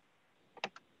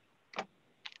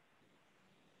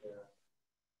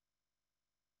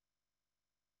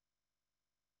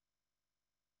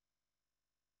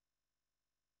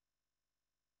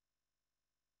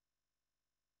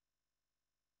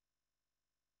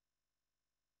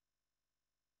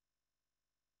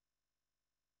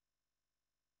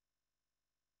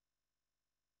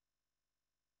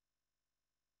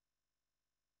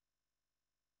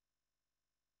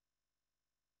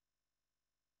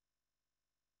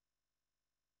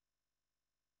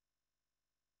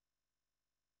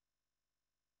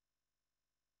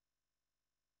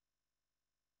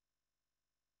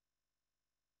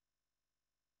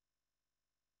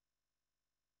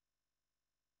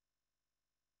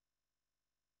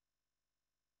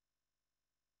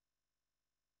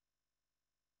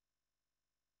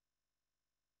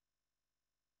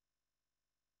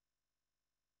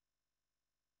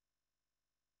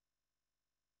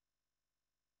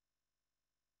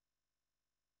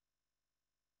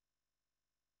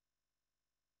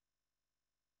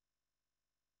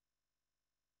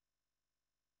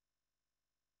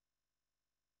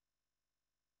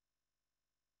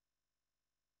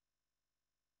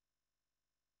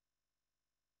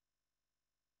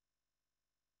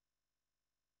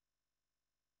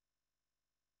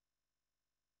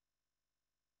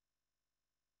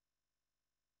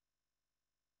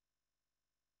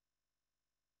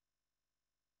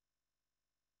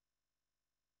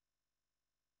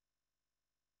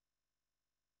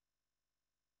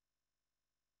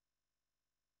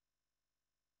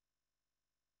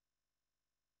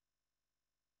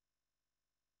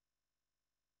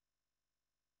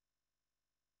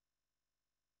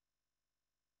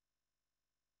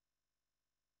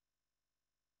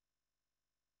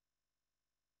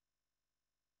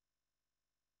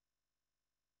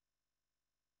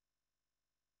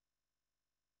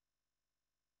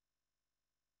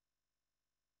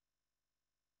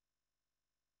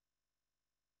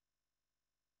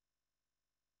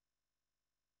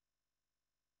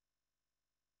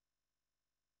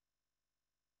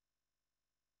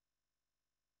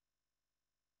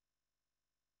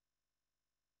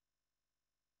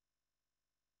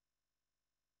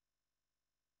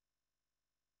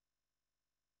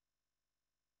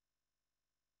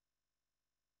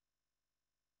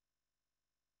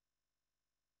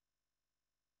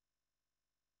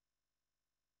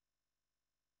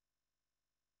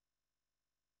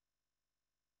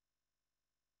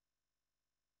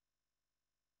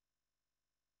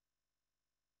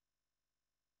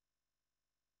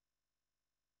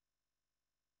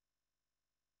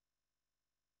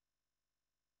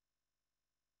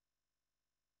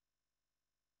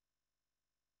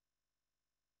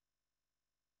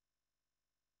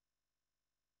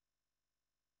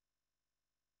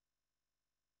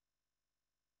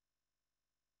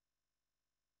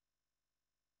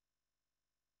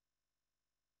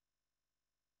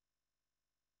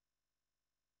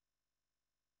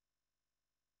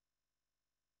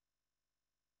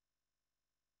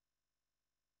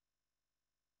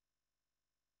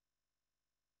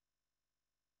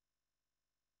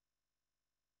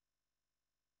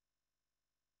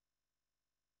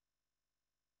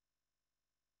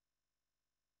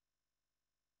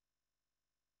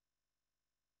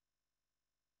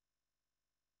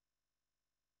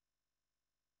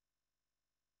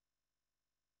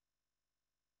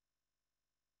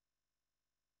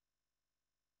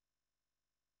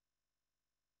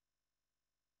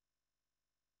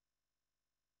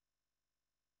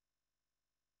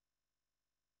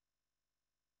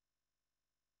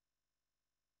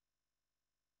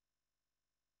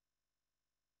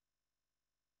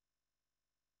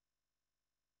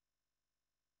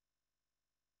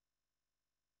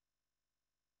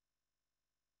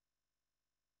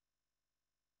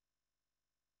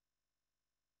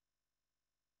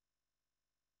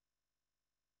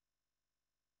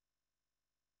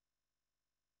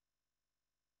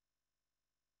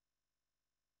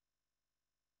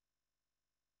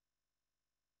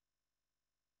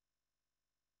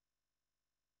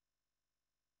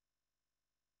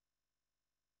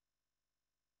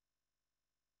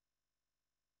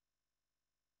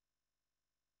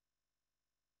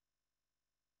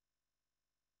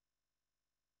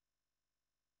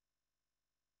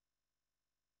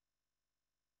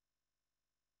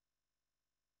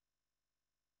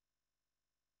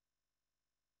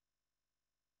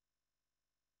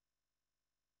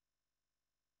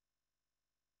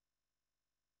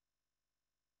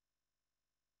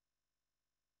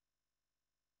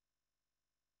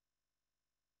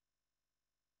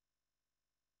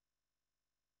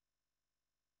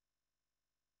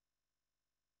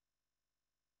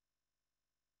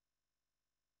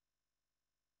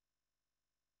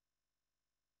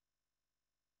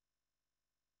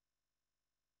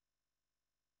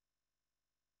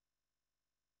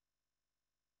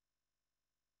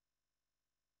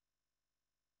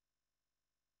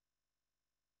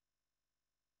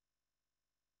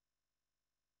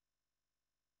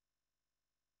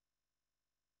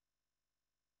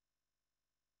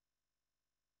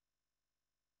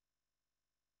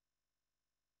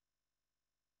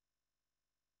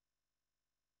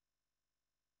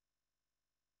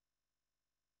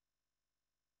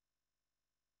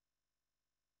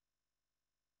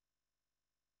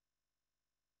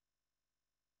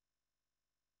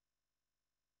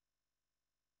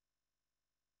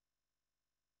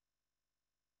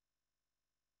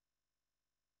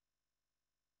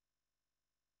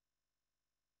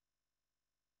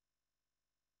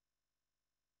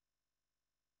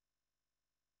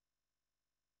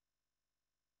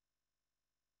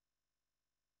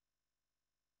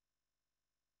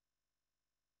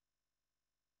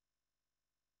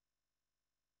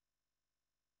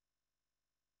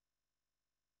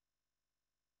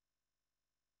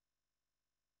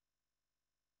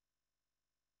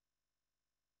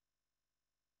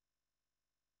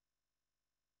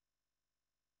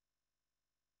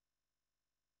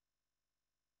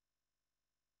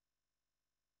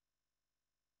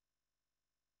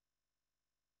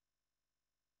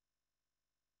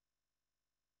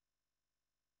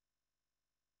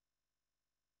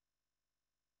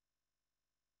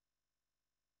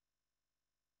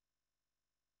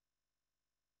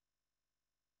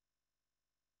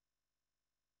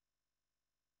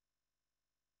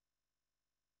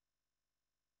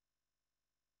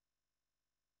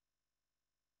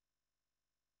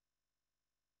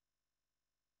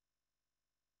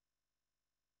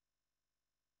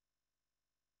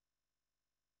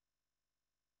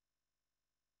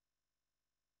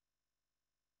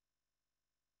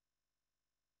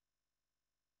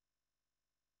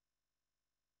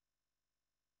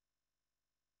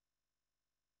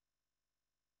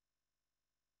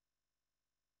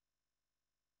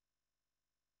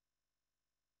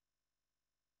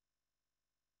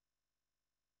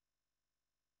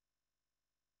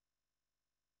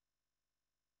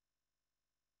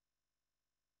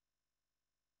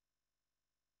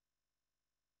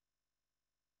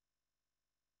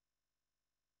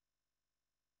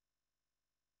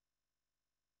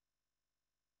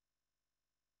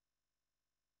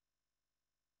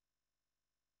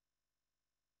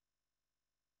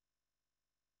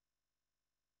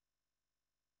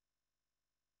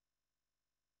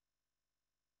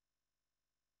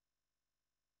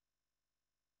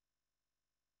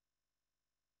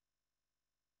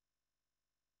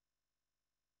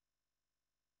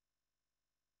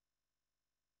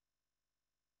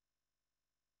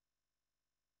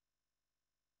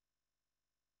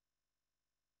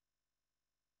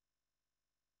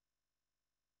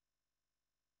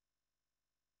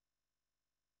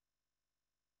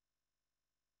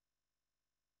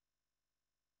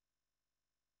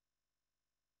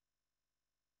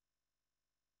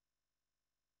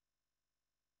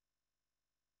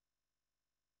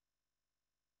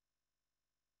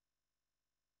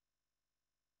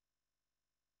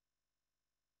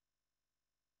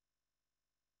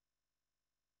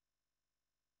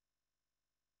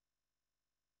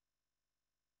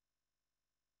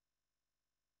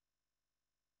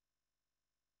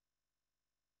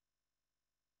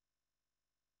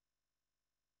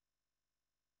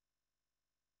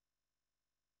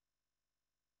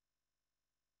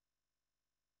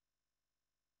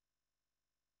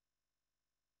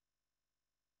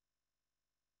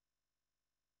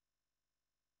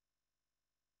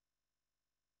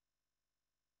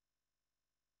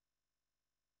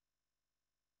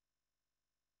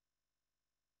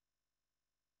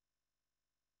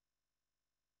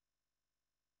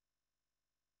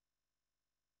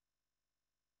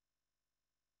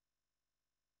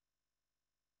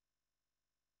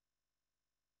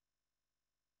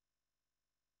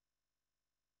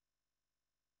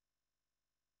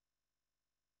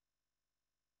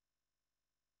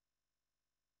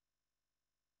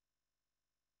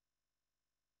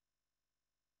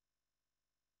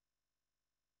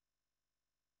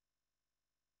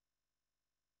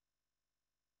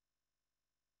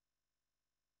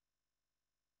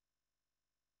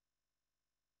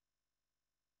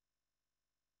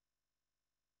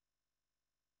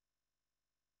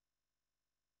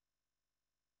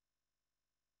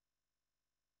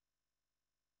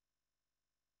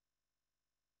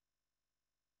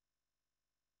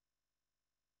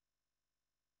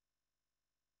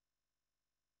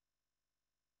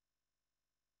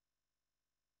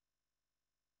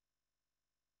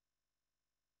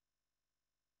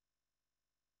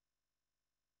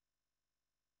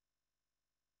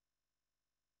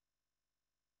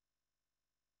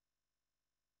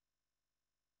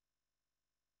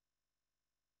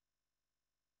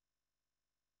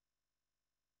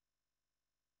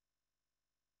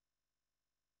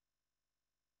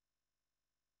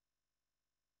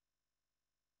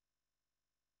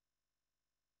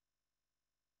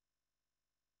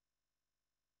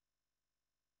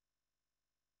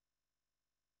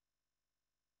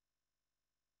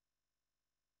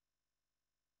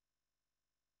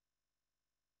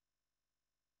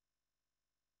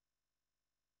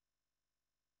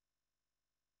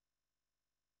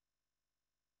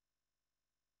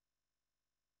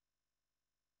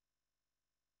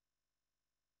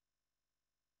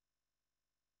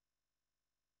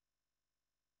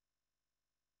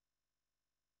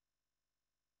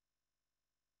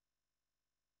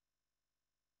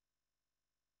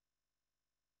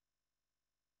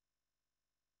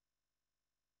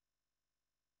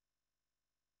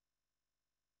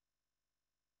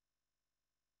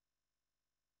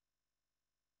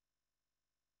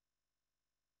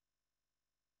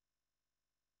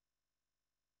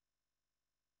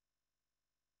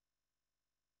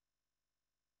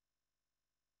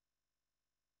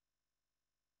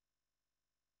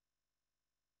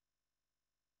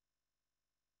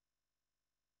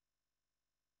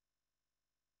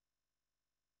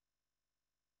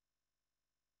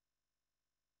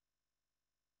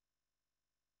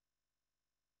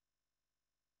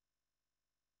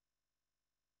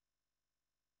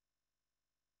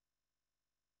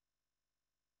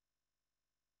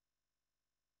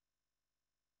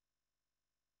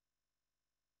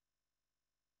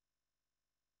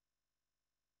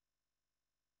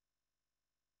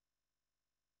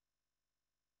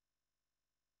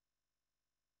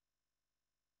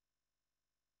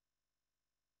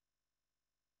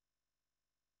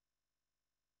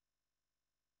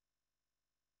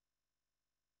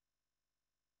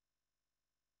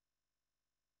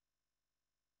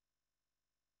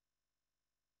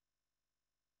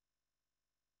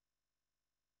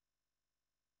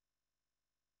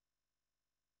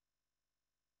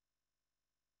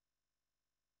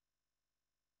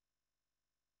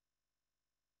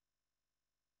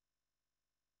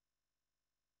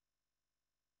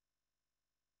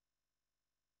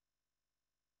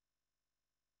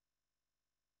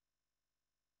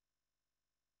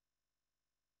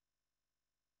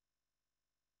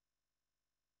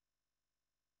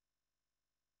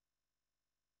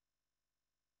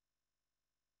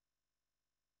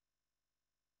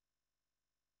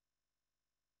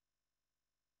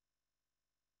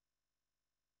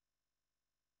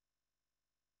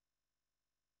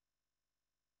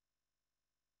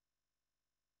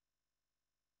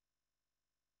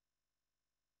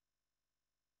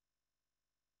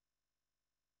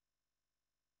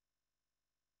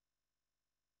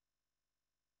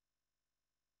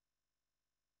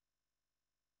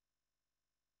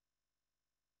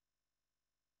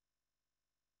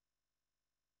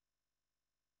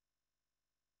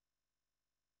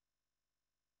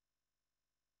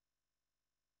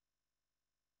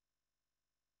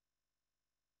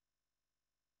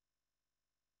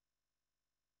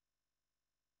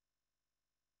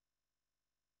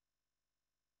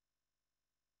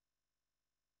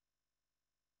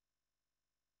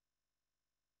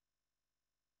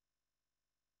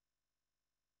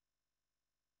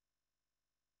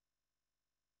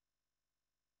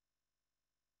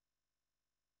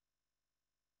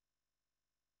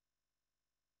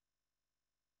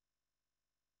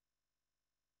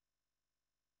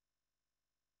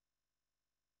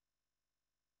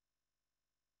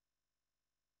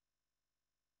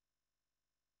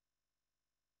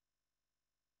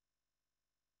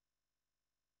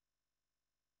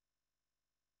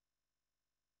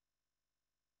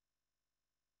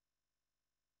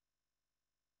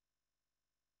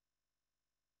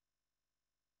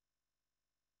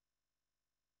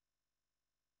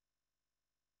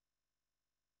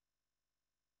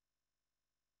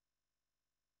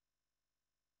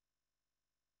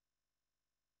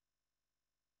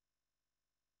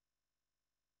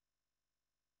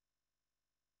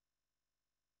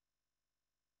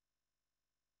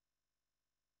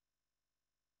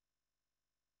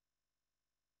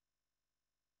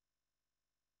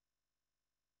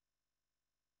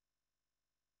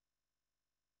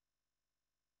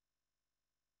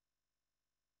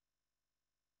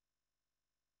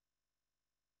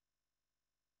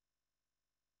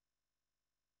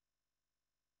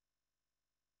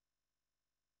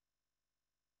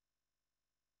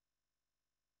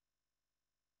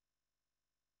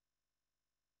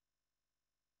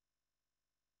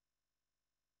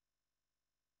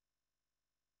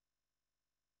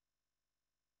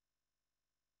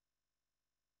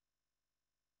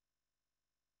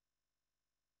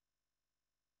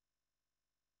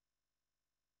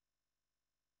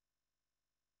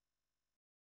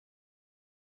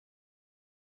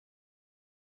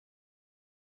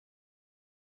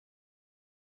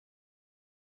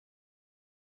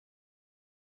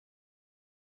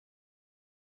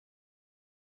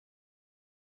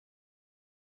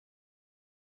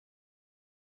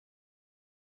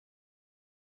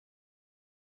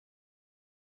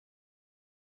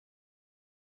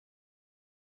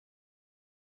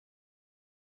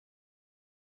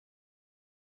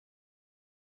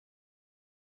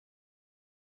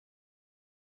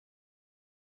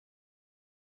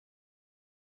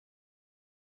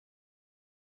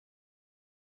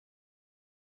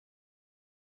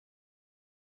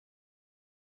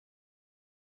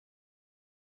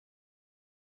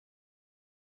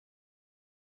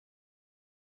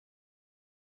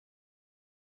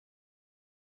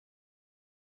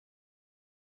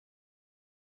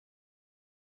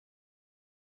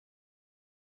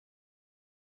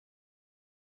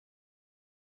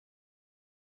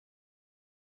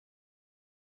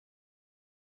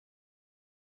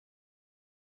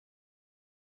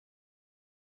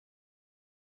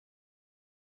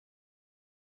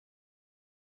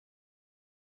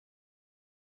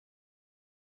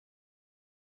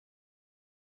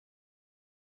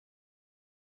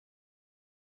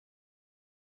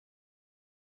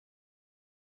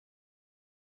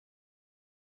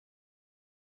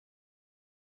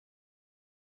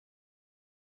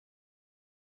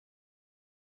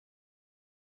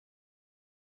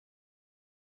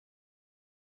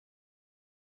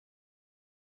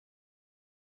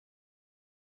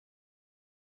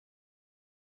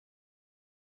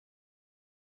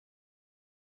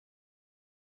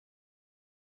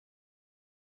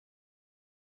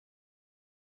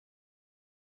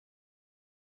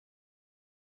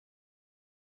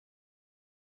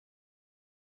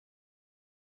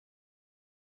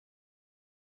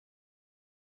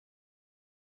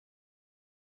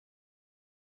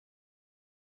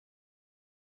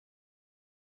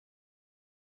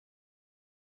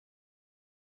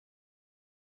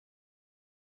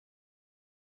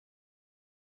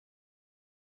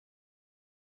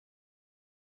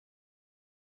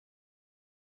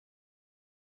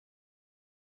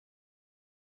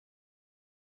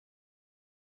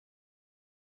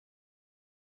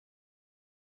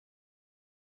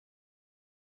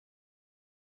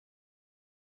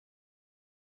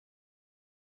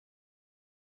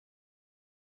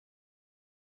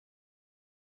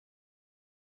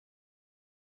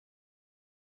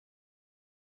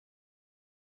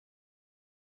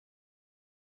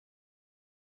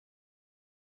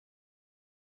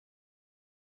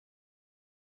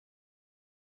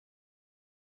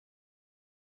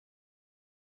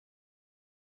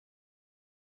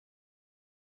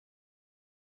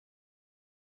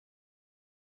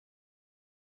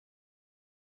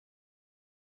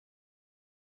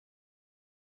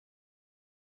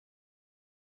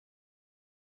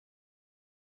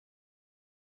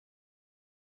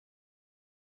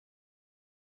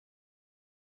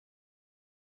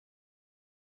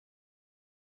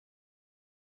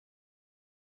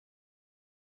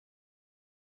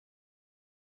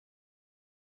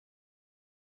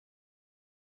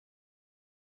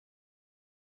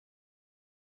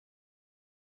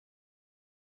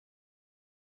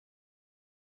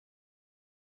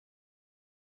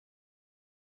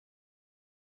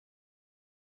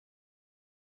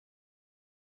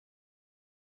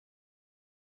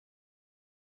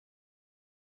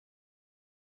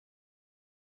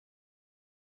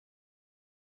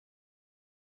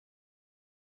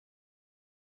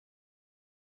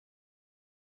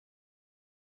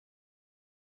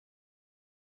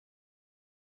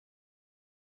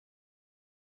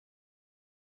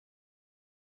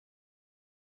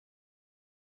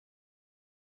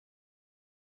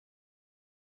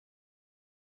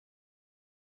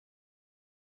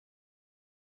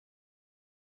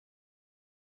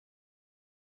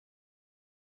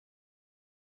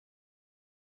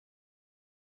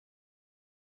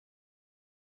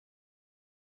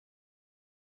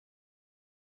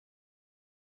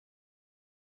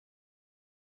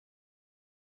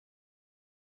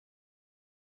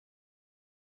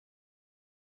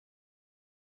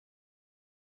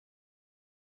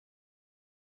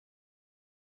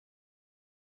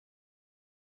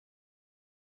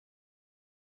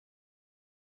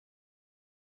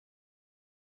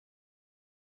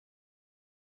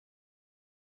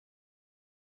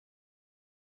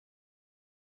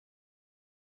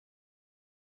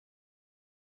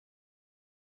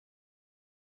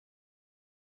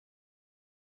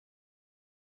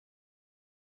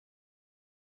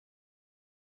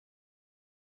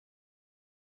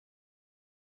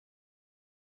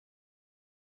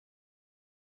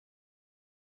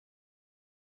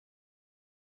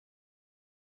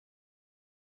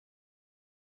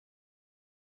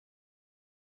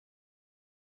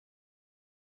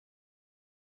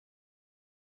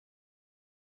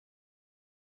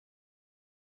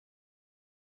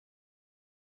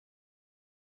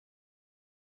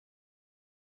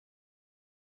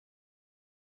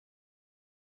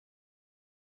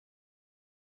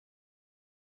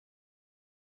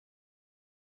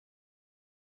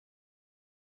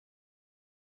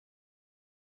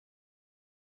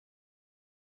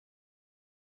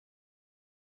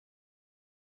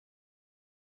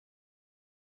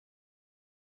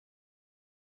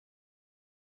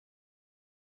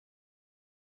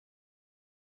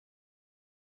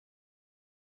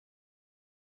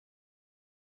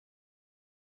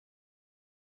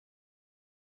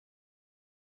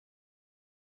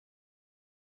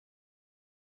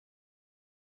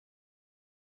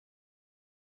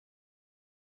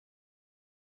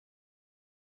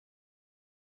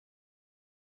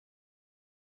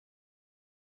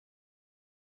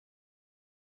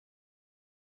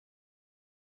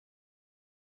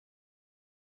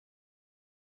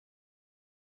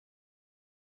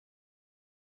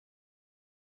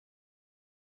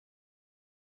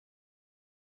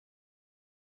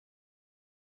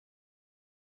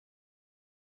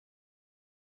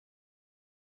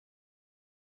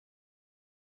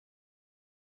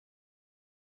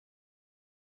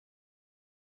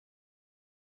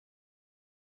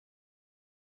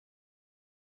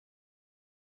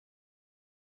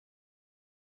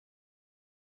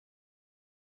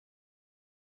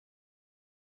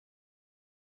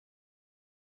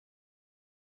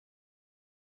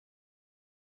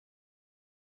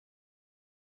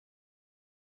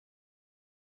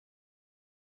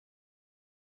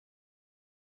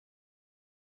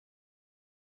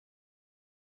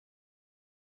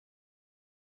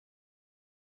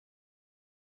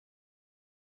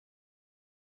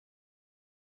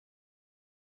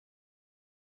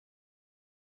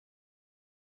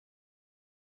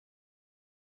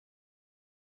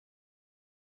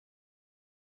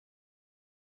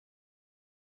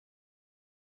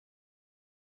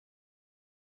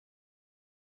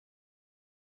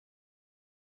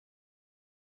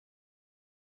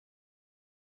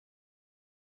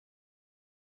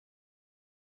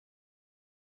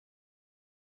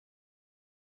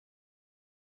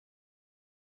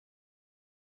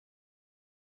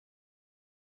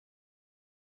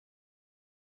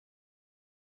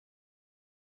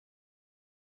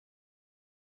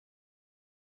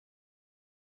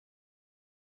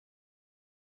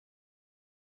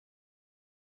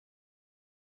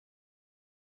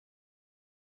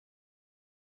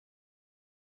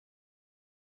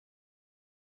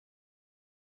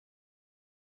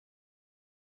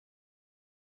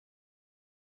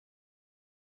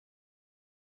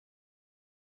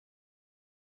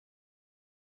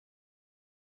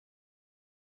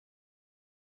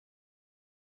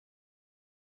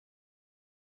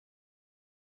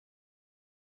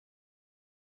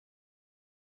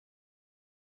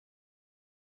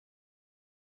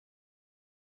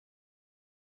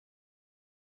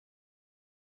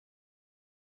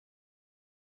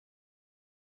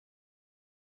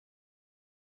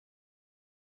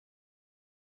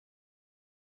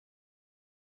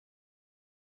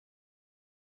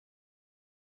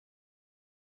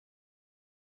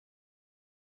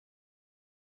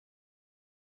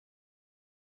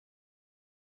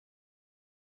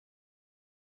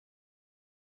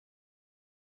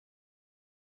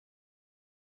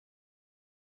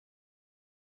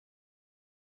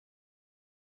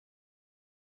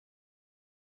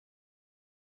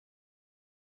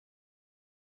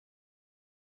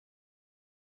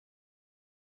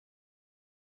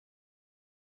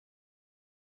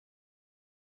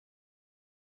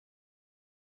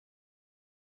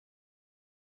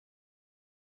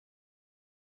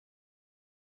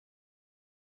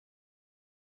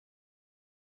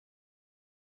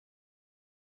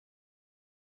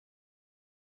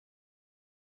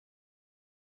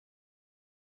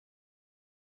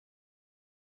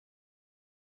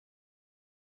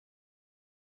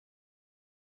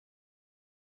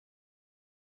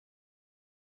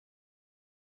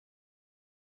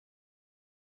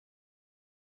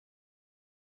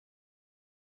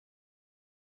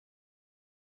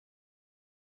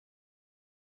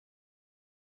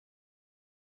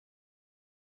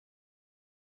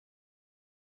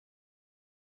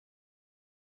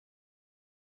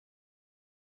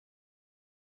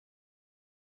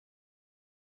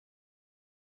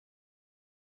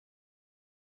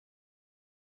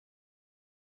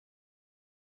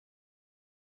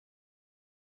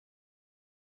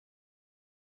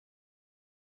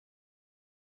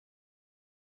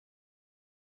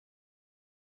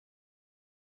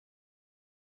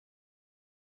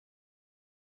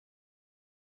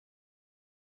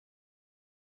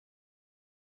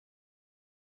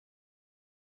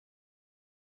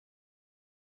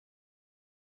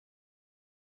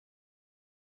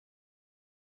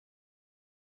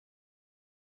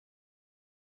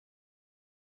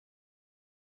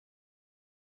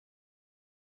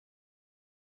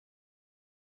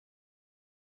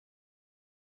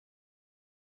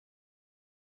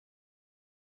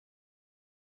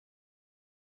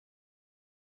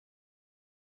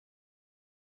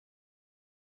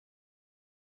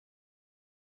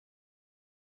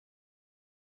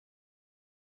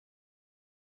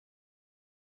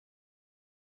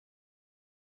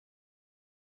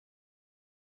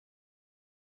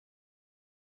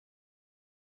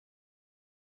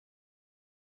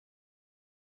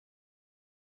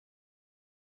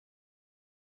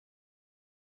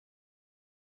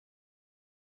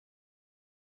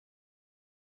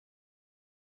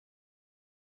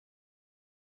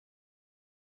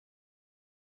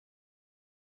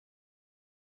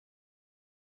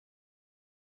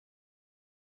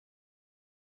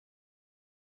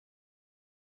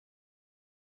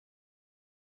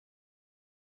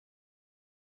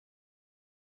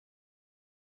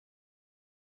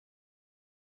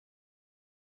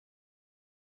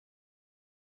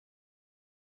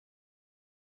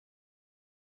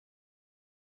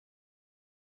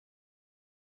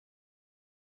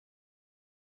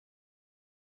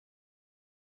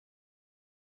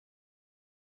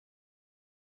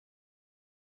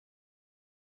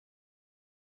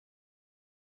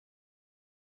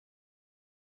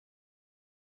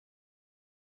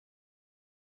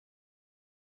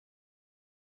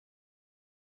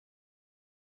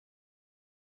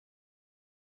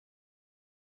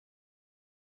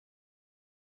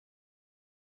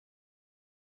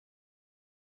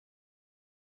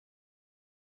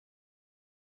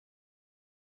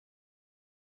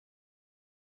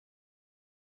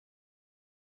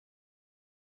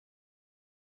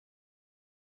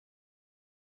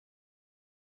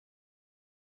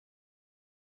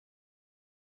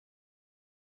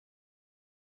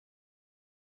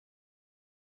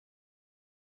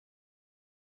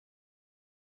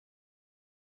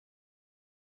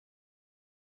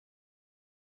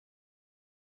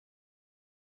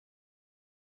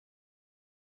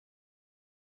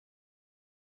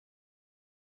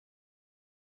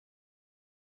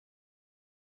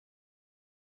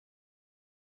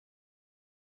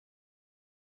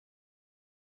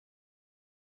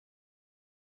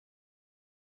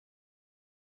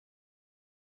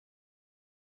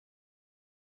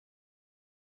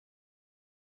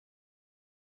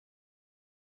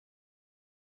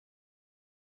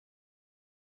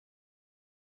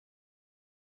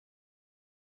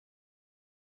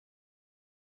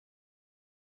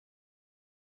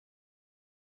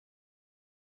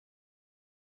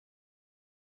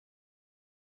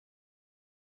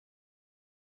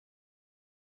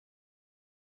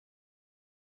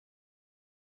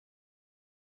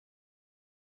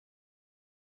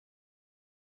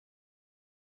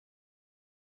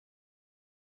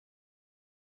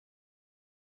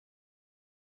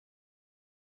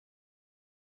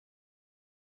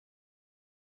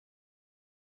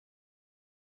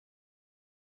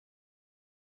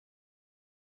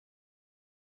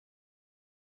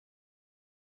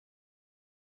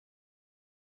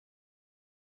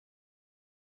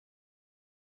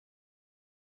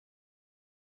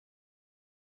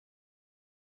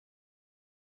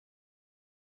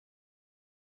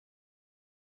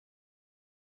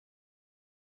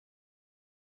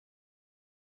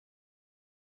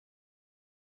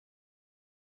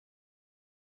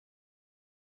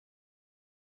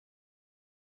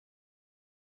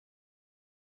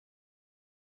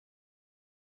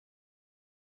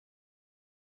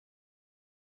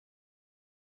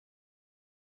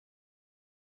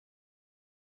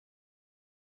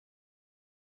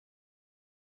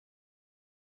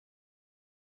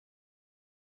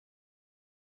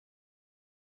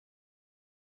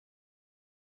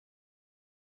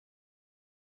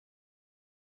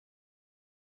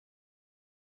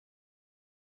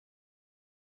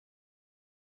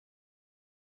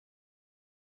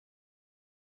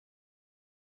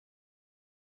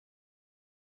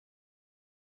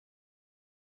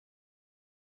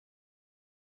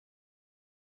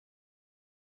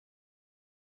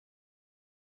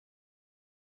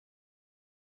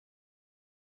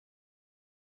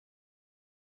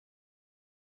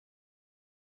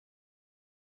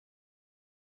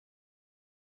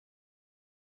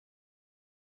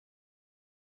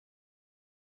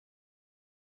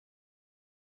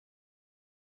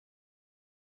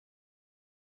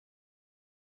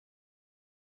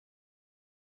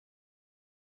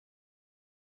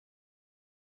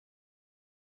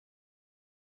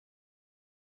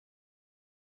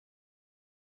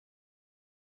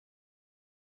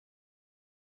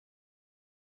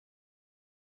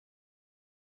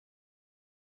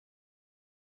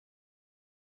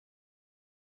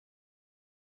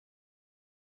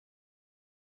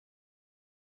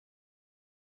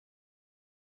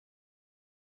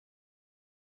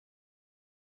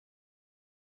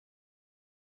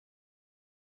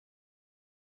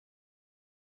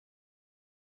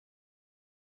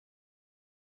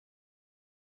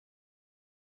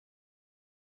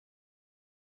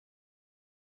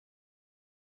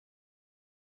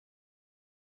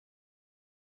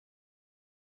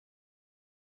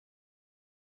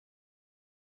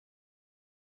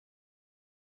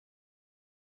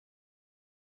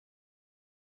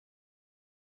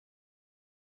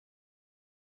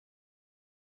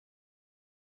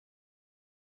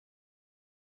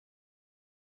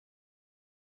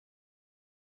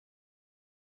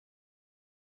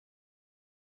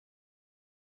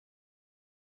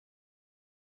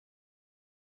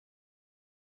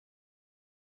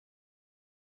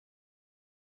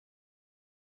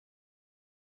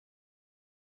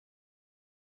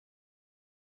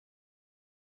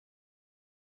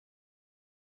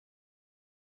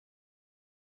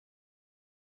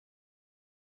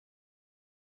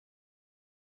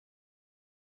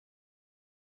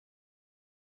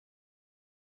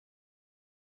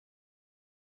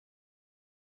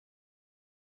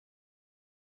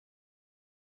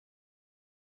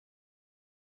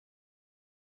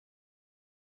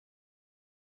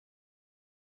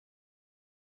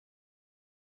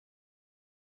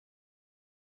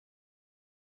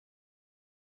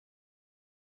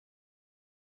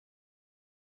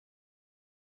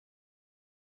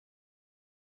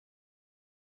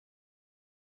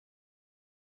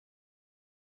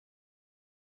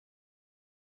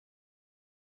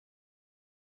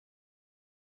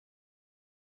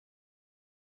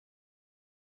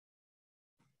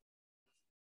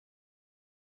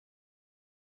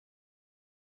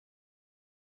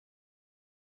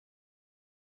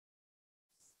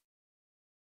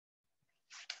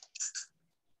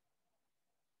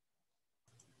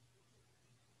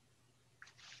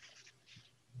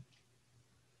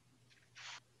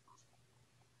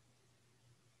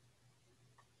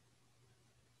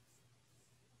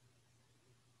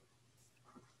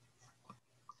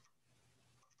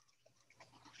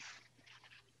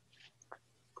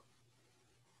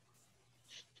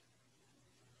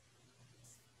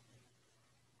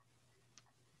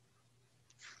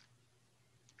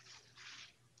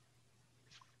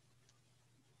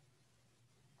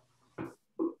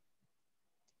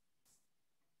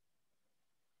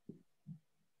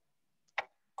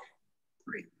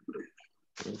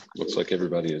 Looks like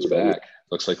everybody is back.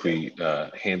 Looks like we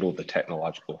handled the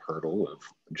technological hurdle of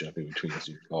jumping between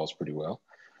Zoom calls pretty well.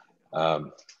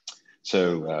 Now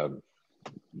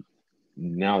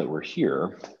that we're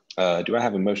here, do I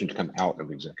have a motion to come out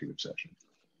of executive session?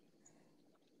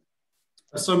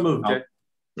 So moved, Jay.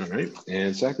 All right,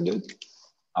 and seconded?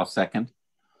 I'll second.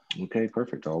 Okay,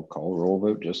 perfect. I'll call a roll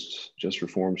vote just for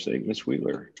form's sake. Ms.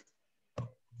 Wheeler.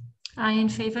 Aye in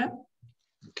favor.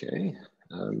 Okay,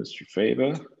 Mr.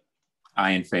 Fava.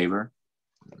 Aye in favor.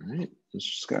 All right,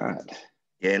 Mr. Scott.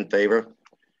 Yeah, in favor.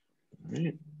 All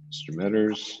right, Mr.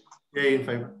 Metters. Yay, in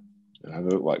favor. And I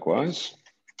vote likewise.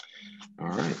 All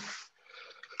right.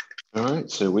 All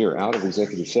right, so we are out of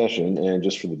executive session, and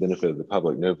just for the benefit of the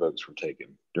public, no votes were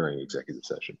taken during executive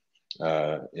session.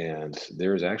 And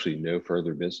there is actually no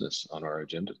further business on our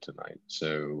agenda tonight.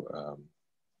 So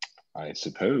I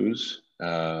suppose,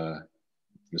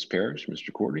 Ms. Parrish,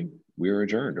 Mr. Courtney, we are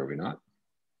adjourned, are we not?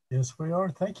 Yes, we are.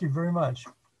 Thank you very much.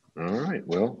 All right,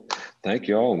 well, thank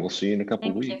you all, and we'll see you in a couple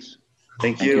of weeks.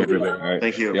 Thank you. everybody. All right.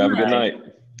 Thank you. You have a good night.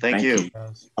 Thank you.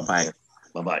 Guys. Bye-bye.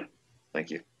 Bye-bye. Thank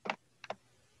you.